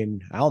whatever. I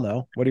don't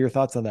know. What are your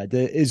thoughts on that?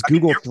 Is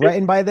Google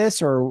threatened by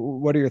this, or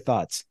what are your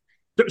thoughts?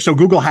 So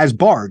Google has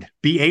Bard,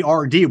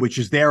 B-A-R-D, which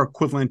is their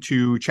equivalent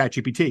to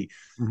ChatGPT.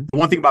 Mm-hmm. The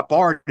one thing about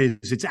Bard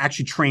is it's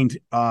actually trained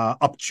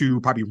up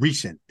to probably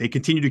recent. They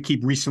continue to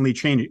keep recently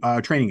training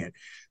it.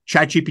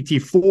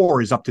 ChatGPT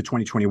 4 is up to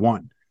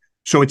 2021.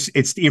 So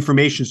it's the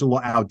information is a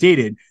little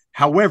outdated.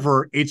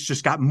 However, it's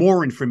just got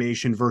more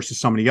information versus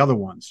some of the other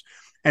ones.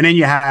 And then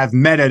you have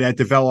Meta that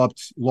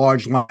developed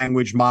large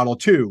language model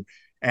 2,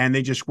 and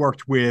they just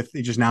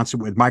announced it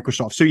with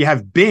Microsoft. So you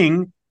have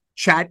Bing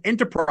Chat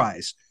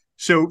Enterprise.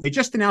 So they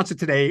just announced it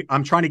today.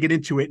 I'm trying to get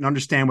into it and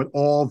understand what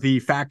all the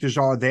factors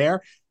are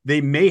there.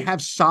 They may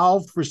have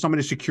solved for some of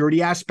the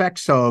security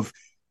aspects of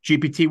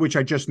GPT, which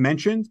I just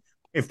mentioned.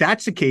 If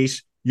that's the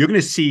case, you're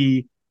going to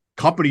see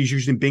companies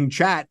using Bing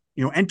Chat,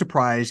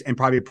 Enterprise, and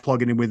probably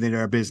plugging it within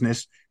their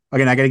business.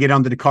 Again, I got to get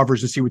under the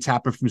covers and see what's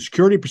happening from a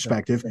security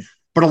perspective.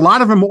 But a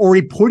lot of them are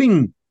already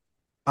putting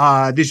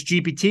this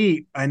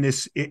GPT and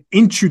this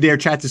into their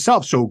chats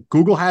itself. So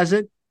Google has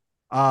it.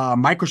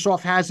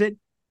 Microsoft has it.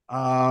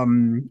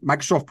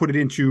 Microsoft put it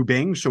into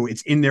Bing, so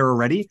it's in there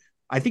already.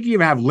 I think you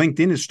even have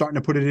LinkedIn is starting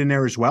to put it in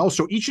there as well.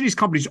 So each of these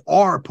companies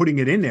are putting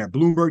it in there.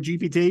 Bloomberg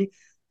GPT,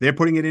 they're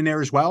putting it in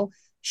there as well.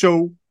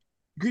 So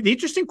the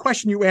interesting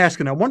question you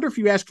ask, and I wonder if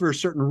you ask for a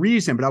certain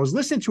reason, but I was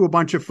listening to a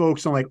bunch of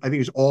folks on I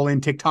think it's All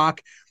In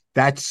TikTok.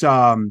 That's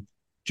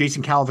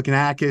Jason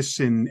Calacanis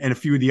and a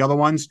few of the other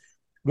ones.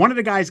 One of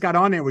the guys got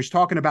on there was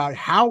talking about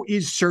how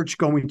is search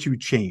going to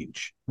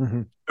change.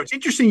 Mm-hmm. So it's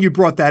interesting you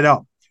brought that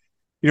up.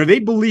 They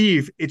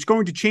believe it's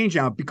going to change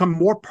now, become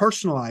more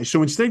personalized.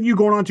 So instead of you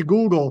going on to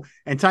Google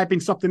and typing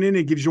something in,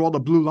 it gives you all the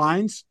blue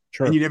lines,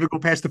 sure, and you never go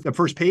past the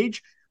first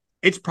page.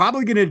 It's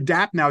probably going to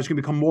adapt now. It's going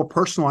to become more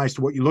personalized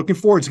to what you're looking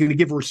for. It's going to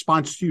give a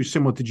response to you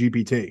similar to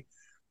GPT,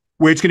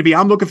 where it's going to be,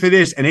 I'm looking for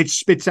this, and it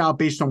spits out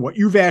based on what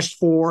you've asked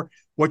for,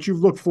 what you've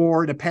looked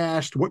for in the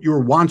past, what your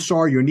wants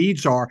are, your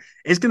needs are.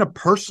 It's going to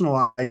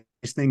personalize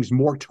things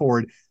more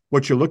toward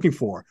what you're looking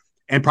for.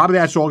 And probably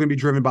that's all going to be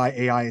driven by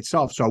AI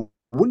itself. So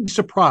I wouldn't be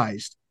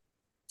surprised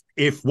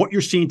if what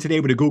you're seeing today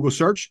with a Google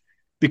search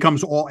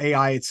becomes all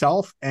AI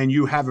itself, and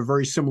you have a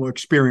very similar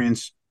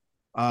experience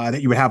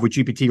that you would have with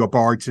GPT or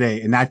Bard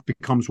today. And that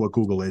becomes what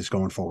Google is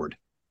going forward.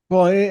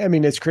 Well,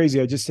 it's crazy.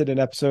 I just did an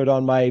episode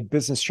on my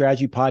business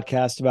strategy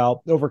podcast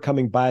about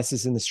overcoming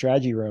biases in the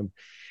strategy room.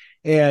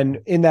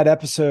 And in that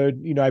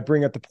episode, I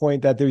bring up the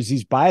point that there's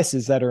these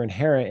biases that are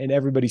inherent in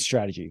everybody's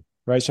strategy,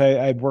 right? So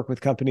I work with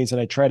companies and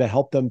I try to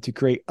help them to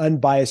create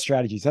unbiased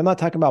strategies. I'm not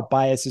talking about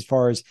bias as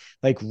far as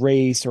like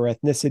race or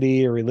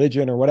ethnicity or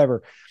religion or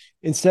whatever.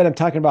 Instead, I'm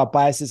talking about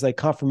biases like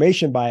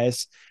confirmation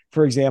bias,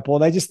 for example.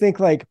 And I just think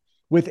like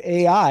with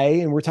AI,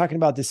 and we're talking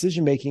about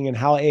decision-making and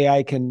how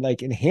AI can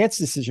like enhance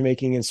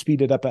decision-making and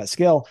speed it up at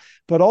scale.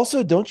 But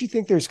also, don't you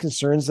think there's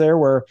concerns there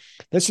where,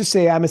 let's just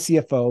say I'm a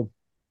CFO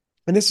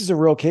and this is a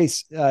real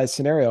case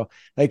scenario.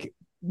 Like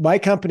my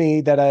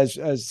company that I was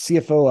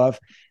CFO of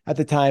at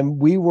the time,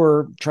 we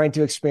were trying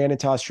to expand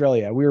into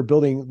Australia. We were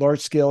building large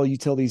scale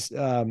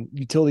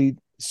utility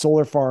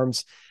solar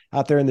farms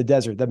out there in the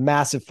desert, the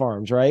massive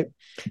farms, right?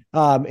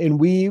 And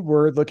we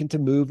were looking to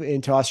move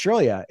into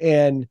Australia.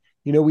 And,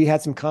 we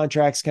had some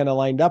contracts kind of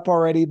lined up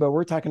already, but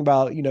we're talking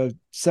about,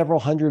 several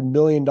 $100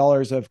 million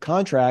of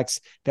contracts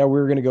that we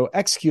were going to go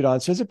execute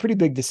on. So it's a pretty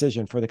big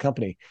decision for the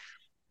company.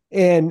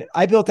 And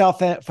I built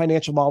out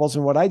financial models.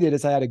 And what I did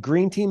is I had a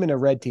green team and a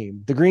red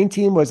team. The green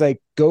team was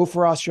like, go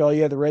for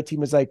Australia. The red team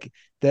was like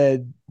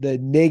the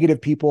negative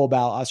people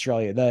about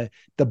Australia.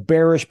 The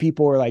bearish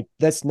people were like,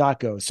 let's not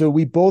go. So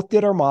we both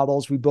did our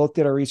models. We both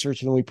did our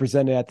research, and then we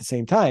presented at the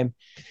same time,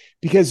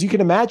 because you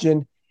can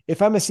imagine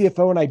if I'm a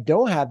CFO and I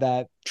don't have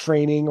that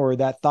training or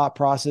that thought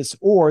process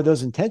or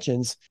those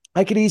intentions,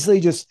 I could easily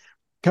just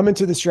come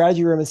into the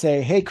strategy room and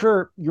say, hey,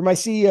 Kurt, you're my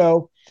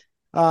CEO.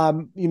 I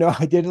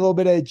did a little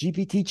bit of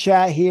GPT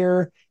chat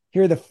here.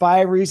 Here are the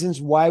 5 reasons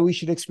why we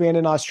should expand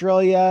in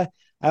Australia.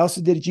 I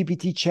also did a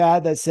GPT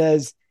chat that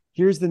says,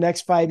 here's the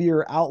next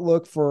 5-year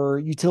outlook for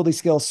utility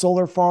scale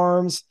solar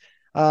farms.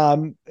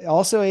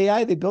 Also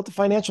AI, they built a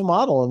financial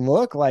model, and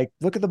look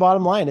at the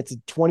bottom line. It's a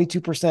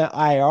 22%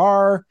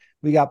 IR.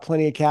 We got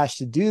plenty of cash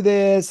to do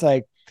this.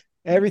 Like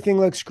everything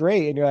looks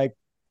great. And you're like,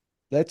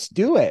 let's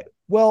do it.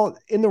 Well,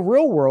 in the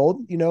real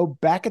world,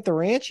 back at the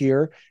ranch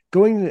here,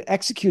 going and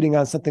executing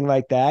on something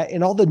like that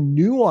and all the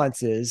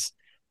nuances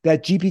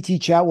that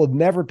GPT chat will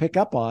never pick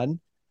up on,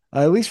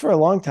 at least for a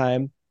long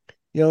time,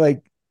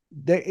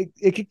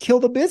 it could kill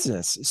the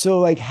business. So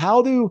like,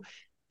 how do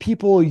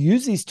people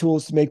use these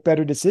tools to make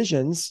better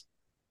decisions,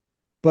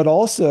 but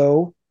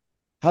also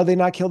how they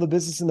not kill the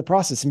business in the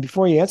process? And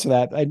before you answer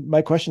that,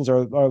 my questions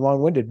are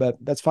long-winded, but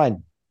that's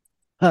fine.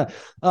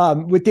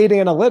 With data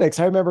analytics,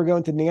 I remember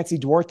going to Nancy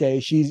Duarte.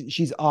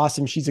 She's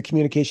awesome. She's a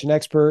communication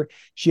expert.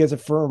 She has a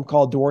firm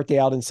called Duarte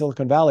out in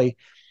Silicon Valley,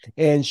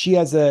 and she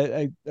has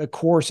a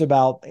course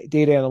about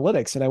data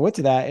analytics. And I went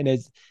to that, and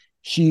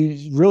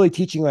she's really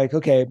teaching like,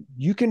 okay,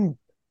 you can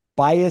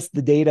bias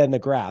the data and the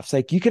graphs.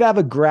 Like you could have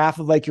a graph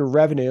of like your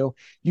revenue.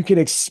 You can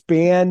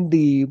expand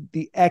the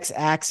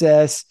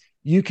x-axis.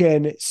 You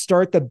can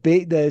start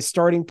the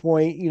starting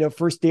point,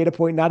 first data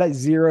point, not at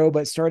 0,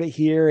 but start it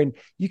here. And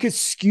you could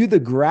skew the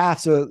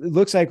graph so it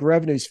looks like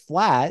revenue's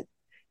flat.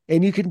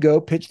 And you can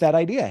go pitch that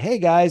idea. Hey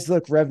guys,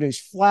 look, revenue's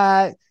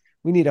flat.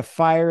 We need to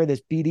fire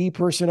this BD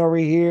person over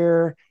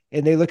here.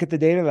 And they look at the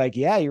data like,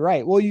 yeah, you're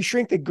right. Well, you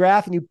shrink the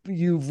graph and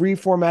you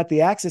reformat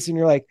the axis, and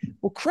you're like,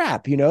 well,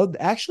 crap,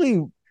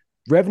 actually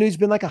revenue's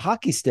been like a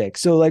hockey stick.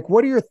 So like,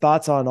 what are your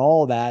thoughts on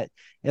all that?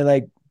 And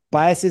like,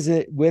 biases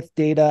it with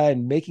data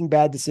and making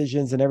bad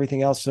decisions and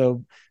everything else,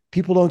 so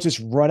people don't just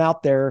run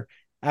out there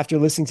after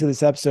listening to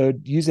this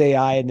episode, use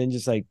AI, and then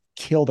just like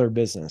kill their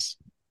business.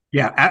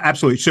 Yeah,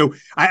 absolutely. So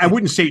I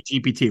wouldn't say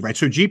GPT, right?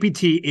 So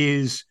GPT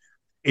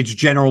it's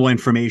general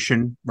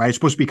information, right? It's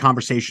supposed to be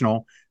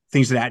conversational,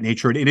 things of that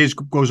nature. It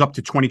goes up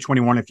to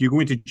 2021. If you go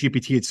into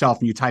GPT itself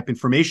and you type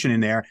information in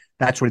there,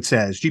 that's what it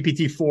says.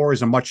 GPT-4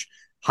 is a much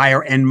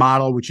higher end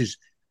model, which is,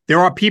 there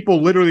are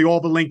people literally all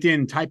over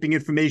LinkedIn typing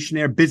information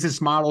there,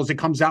 business models. It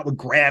comes out with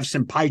graphs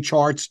and pie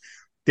charts.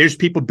 There's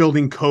people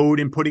building code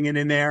and putting it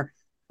in there.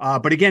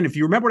 But again, if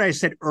you remember what I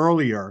said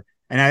earlier,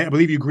 and I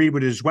believe you agreed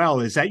with it as well,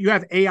 is that you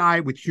have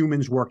AI with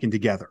humans working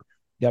together.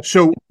 Yep.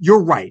 So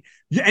you're right.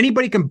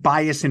 Anybody can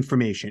bias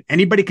information.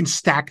 Anybody can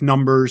stack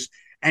numbers.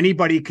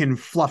 Anybody can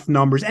fluff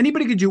numbers.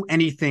 Anybody can do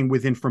anything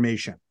with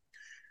information.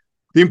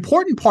 The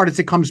important part is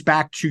it comes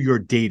back to your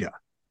data.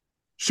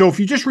 So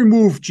if you just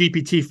remove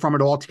GPT from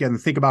it altogether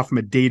and think about from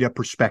a data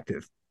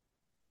perspective,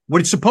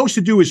 what it's supposed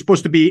to do is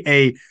supposed to be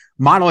a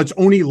model that's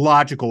only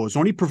logical, it's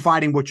only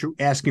providing what you're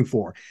asking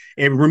for.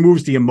 It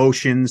removes the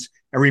emotions.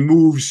 It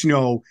removes,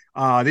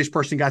 this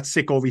person got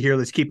sick over here,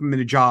 let's keep them in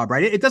a job,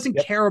 right? It doesn't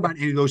care about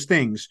any of those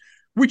things,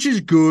 which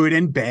is good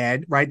and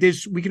bad, right?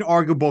 We can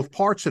argue both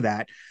parts of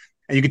that,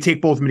 and you can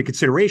take both of them into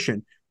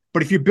consideration.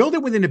 But if you build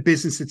it within a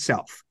business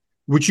itself,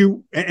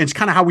 and it's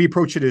kind of how we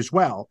approach it as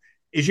well,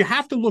 is you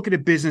have to look at a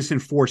business in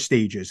 4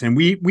 stages. And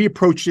we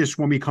approach this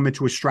when we come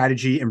into a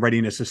strategy and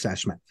readiness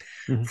assessment.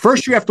 Mm-hmm.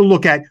 First, you have to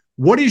look at,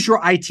 what is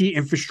your IT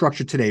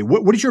infrastructure today?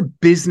 What does your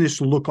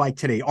business look like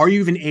today? Are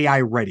you even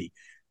AI ready?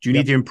 Do you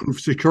need to improve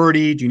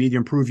security? Do you need to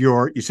improve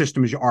your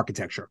systems, your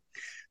architecture?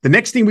 The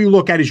next thing we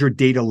look at is your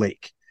data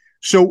lake.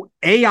 So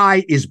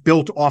AI is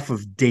built off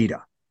of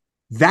data.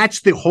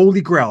 That's the holy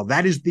grail.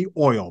 That is the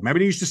oil. Remember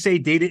they used to say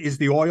data is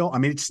the oil? I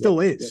mean, it still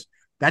is.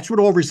 That's what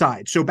all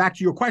resides. So back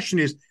to your question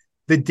is,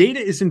 the data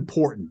is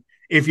important.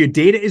 If your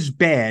data is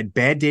bad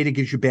data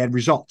gives you bad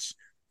results.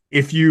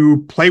 If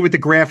you play with the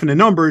graph and the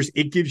numbers,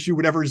 it gives you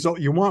whatever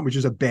result you want, which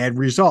is a bad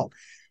result.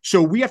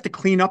 So we have to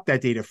clean up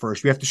that data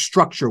first. We have to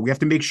structure. We have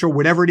to make sure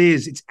whatever it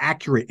is, it's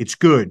accurate, it's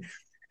good.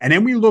 And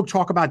then we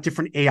talk about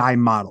different AI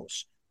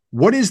models.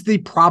 What is the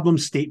problem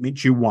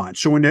statement you want?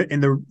 So in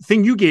the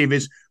thing you gave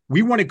is,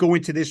 we want to go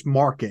into this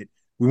market.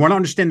 We want to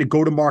understand the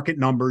go-to-market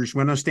numbers. We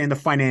want to understand the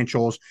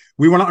financials.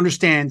 We want to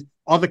understand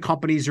other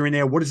companies are in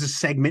there. What does the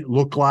segment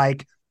look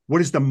like? What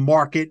does the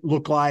market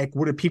look like?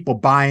 What are people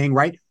buying,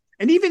 right?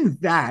 And even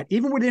that,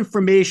 even with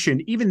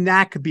information, even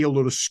that could be a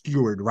little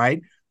skewed,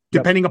 right?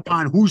 Depending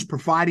upon who's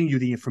providing you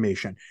the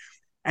information.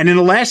 And then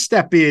the last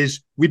step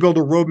is we build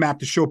a roadmap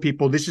to show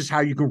people this is how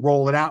you can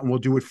roll it out, and we'll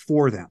do it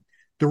for them.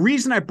 The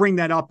reason I bring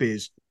that up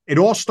is it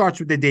all starts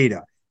with the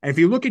data. And if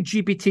you look at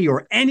GPT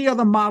or any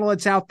other model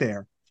that's out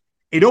there,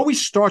 it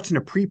always starts in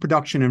a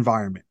pre-production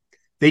environment.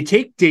 They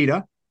take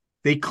data,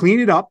 they clean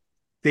it up,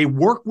 they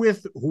work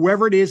with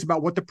whoever it is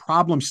about what the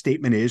problem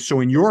statement is. So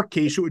in your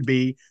case, it would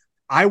be,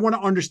 I want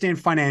to understand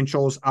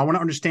financials. I want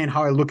to understand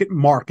how I look at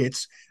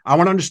markets. I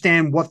want to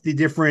understand what the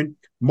different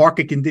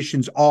market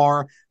conditions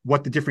are,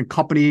 what the different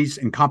companies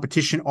and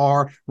competition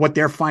are, what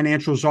their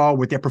financials are,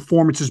 what their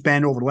performance has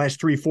been over the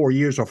last 3, 4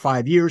 years or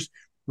 5 years.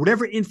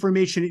 Whatever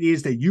information it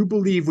is that you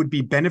believe would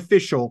be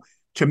beneficial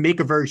to make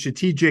a very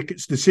strategic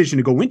decision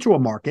to go into a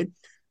market,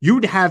 you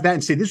would have that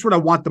and say, this is what I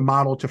want the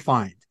model to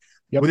find.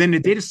 Well, then the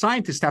data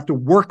scientists have to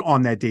work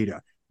on that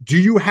data. Do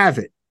you have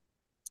it?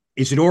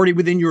 Is it already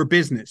within your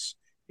business?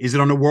 Is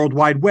it on the World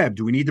Wide Web?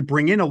 Do we need to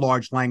bring in a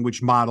large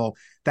language model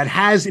that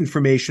has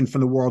information from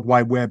the World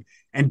Wide Web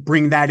and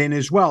bring that in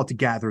as well to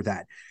gather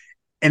that?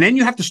 And then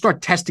you have to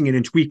start testing it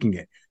and tweaking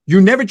it. You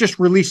never just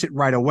release it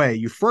right away.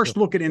 You first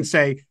look at it and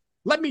say,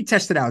 let me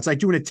test it out. It's like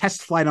doing a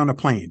test flight on a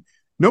plane.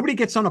 Nobody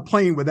gets on a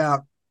plane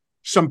without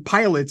some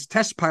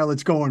test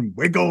pilots going,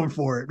 we're going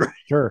for it. Right?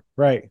 Sure.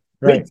 Right.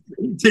 They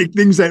take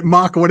things at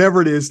Mach,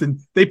 whatever it is, and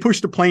they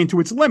push the plane to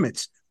its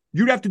limits.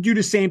 You'd have to do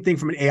the same thing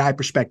from an AI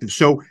perspective.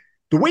 So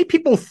the way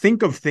people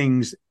think of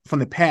things from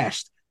the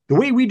past, the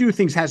way we do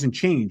things hasn't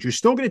changed. You're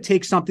still going to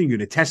take something, you're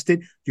going to test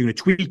it, you're going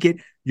to tweak it,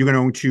 you're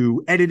going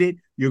to edit it,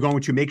 you're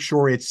going to make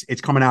sure it's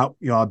coming out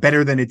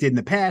better than it did in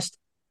the past.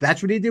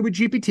 That's what they did with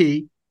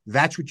GPT.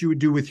 That's what you would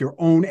do with your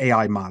own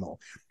AI model.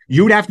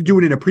 You would have to do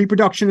it in a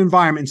pre-production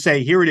environment and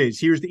say, here it is,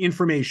 here's the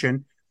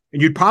information.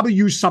 And you'd probably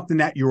use something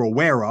that you're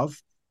aware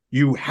of.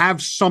 You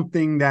have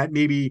something that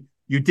maybe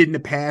you did in the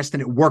past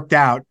and it worked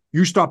out.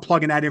 You start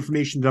plugging that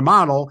information to the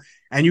model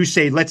and you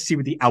say, let's see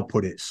what the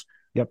output is.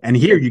 And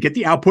here you get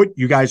the output.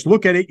 You guys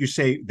look at it. You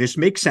say, this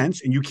makes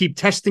sense. And you keep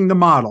testing the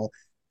model,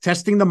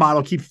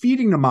 keep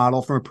feeding the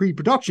model from a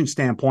pre-production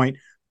standpoint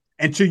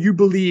until you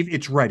believe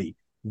it's ready.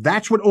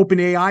 That's what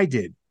OpenAI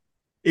did.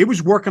 It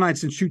was working on it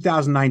since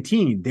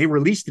 2019. They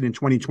released it in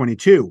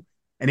 2022.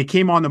 And it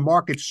came on the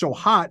market so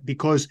hot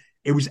because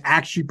it was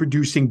actually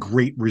producing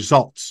great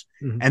results.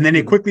 And then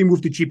it quickly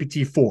moved to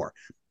GPT-4.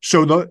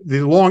 So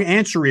the long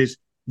answer is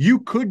you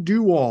could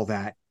do all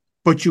that,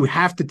 but you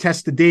have to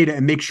test the data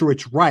and make sure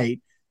it's right,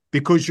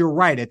 because you're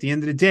right. At the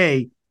end of the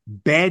day,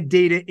 bad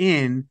data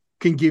in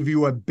can give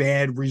you a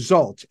bad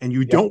result. And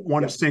you don't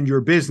want to send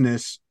your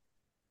business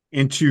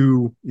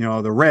into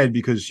the red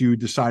because you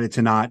decided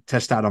to not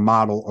test out a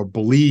model or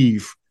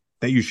believe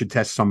that you should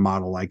test some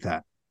model like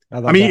that.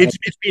 I mean, it's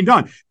being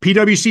done.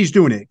 PwC is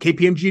doing it.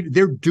 KPMG,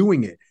 they're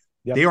doing it.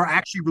 They are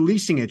actually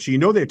releasing it.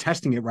 So they're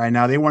testing it right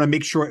now. They want to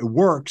make sure it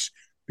works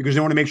because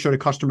they want to make sure the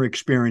customer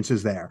experience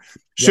is there.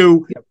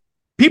 So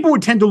people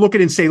would tend to look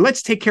at it and say,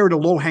 let's take care of the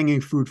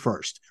low-hanging fruit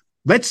first.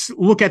 Let's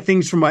look at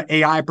things from an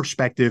AI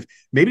perspective.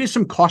 Maybe there's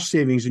some cost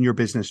savings in your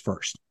business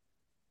first.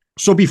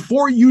 So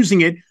before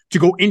using it to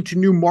go into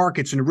new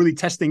markets and really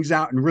test things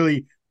out and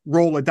really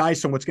roll a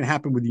dice on what's going to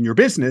happen within your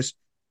business,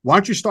 why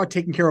don't you start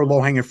taking care of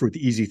low-hanging fruit,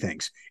 the easy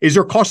things? Is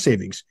there cost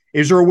savings?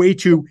 Is there a way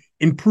to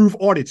improve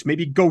audits?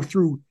 Maybe go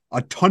through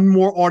a ton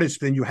more audits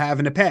than you have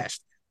in the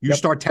past. You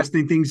start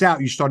testing things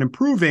out, you start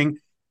improving,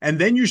 and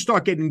then you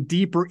start getting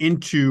deeper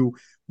into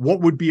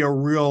what would be a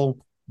real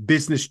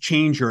business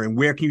changer and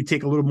where can you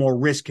take a little more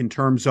risk in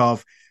terms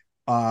of,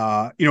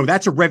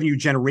 that's a revenue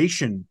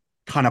generation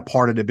kind of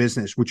part of the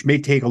business, which may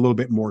take a little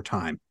bit more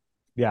time.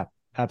 Yeah,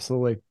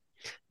 absolutely.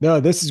 No,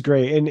 this is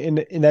great.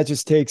 And that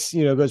just takes,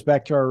 goes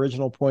back to our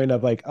original point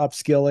of like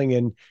upskilling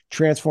and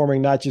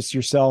transforming not just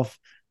yourself,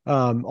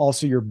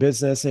 also your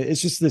business.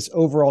 It's just this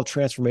overall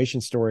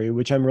transformation story,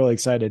 which I'm really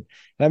excited.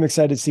 And I'm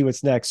excited to see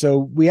what's next. So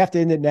we have to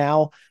end it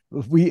now.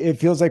 It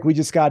feels like we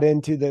just got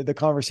into the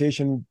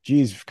conversation.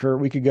 Geez, Kurt,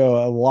 we could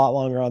go a lot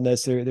longer on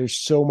this. There's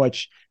so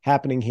much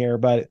happening here,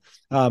 but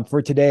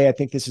for today, I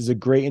think this is a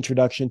great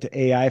introduction to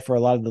AI for a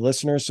lot of the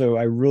listeners. So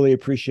I really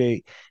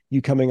appreciate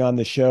you coming on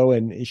the show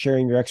and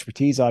sharing your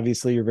expertise.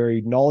 Obviously, you're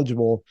very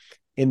knowledgeable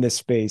in this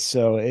space.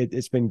 So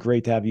it's been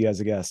great to have you as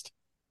a guest.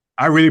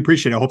 I really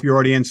appreciate it. I hope your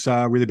audience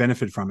really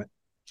benefit from it.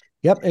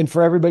 Yep. And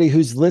for everybody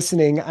who's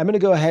listening, I'm going to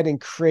go ahead and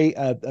create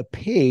a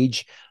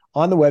page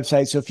on the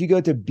website. So if you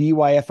go to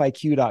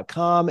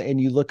byfiq.com and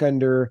you look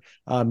under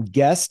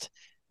guest,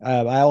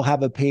 I'll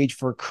have a page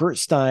for Kurt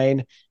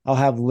Stein. I'll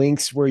have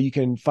links where you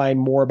can find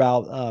more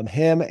about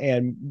him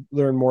and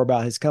learn more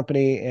about his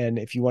company. And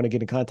if you want to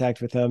get in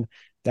contact with him,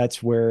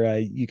 that's where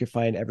you can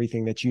find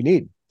everything that you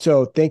need.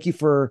 So thank you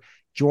for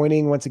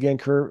joining once again,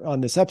 Kurt, on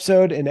this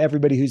episode, and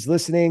everybody who's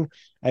listening.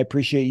 I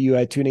appreciate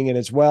you tuning in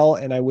as well.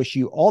 And I wish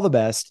you all the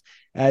best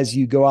as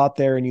you go out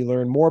there and you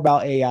learn more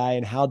about AI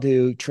and how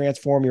to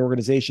transform your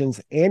organizations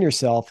and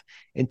yourself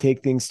and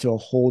take things to a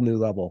whole new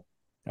level.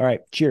 All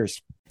right.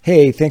 Cheers.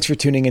 Hey, thanks for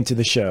tuning into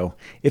the show.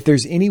 If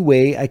there's any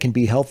way I can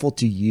be helpful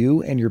to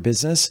you and your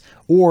business,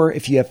 or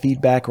if you have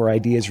feedback or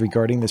ideas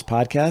regarding this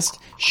podcast,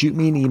 shoot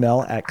me an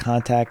email at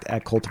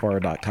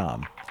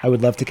contact@cultivar.com. I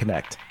would love to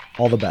connect.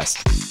 All the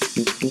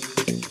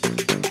best.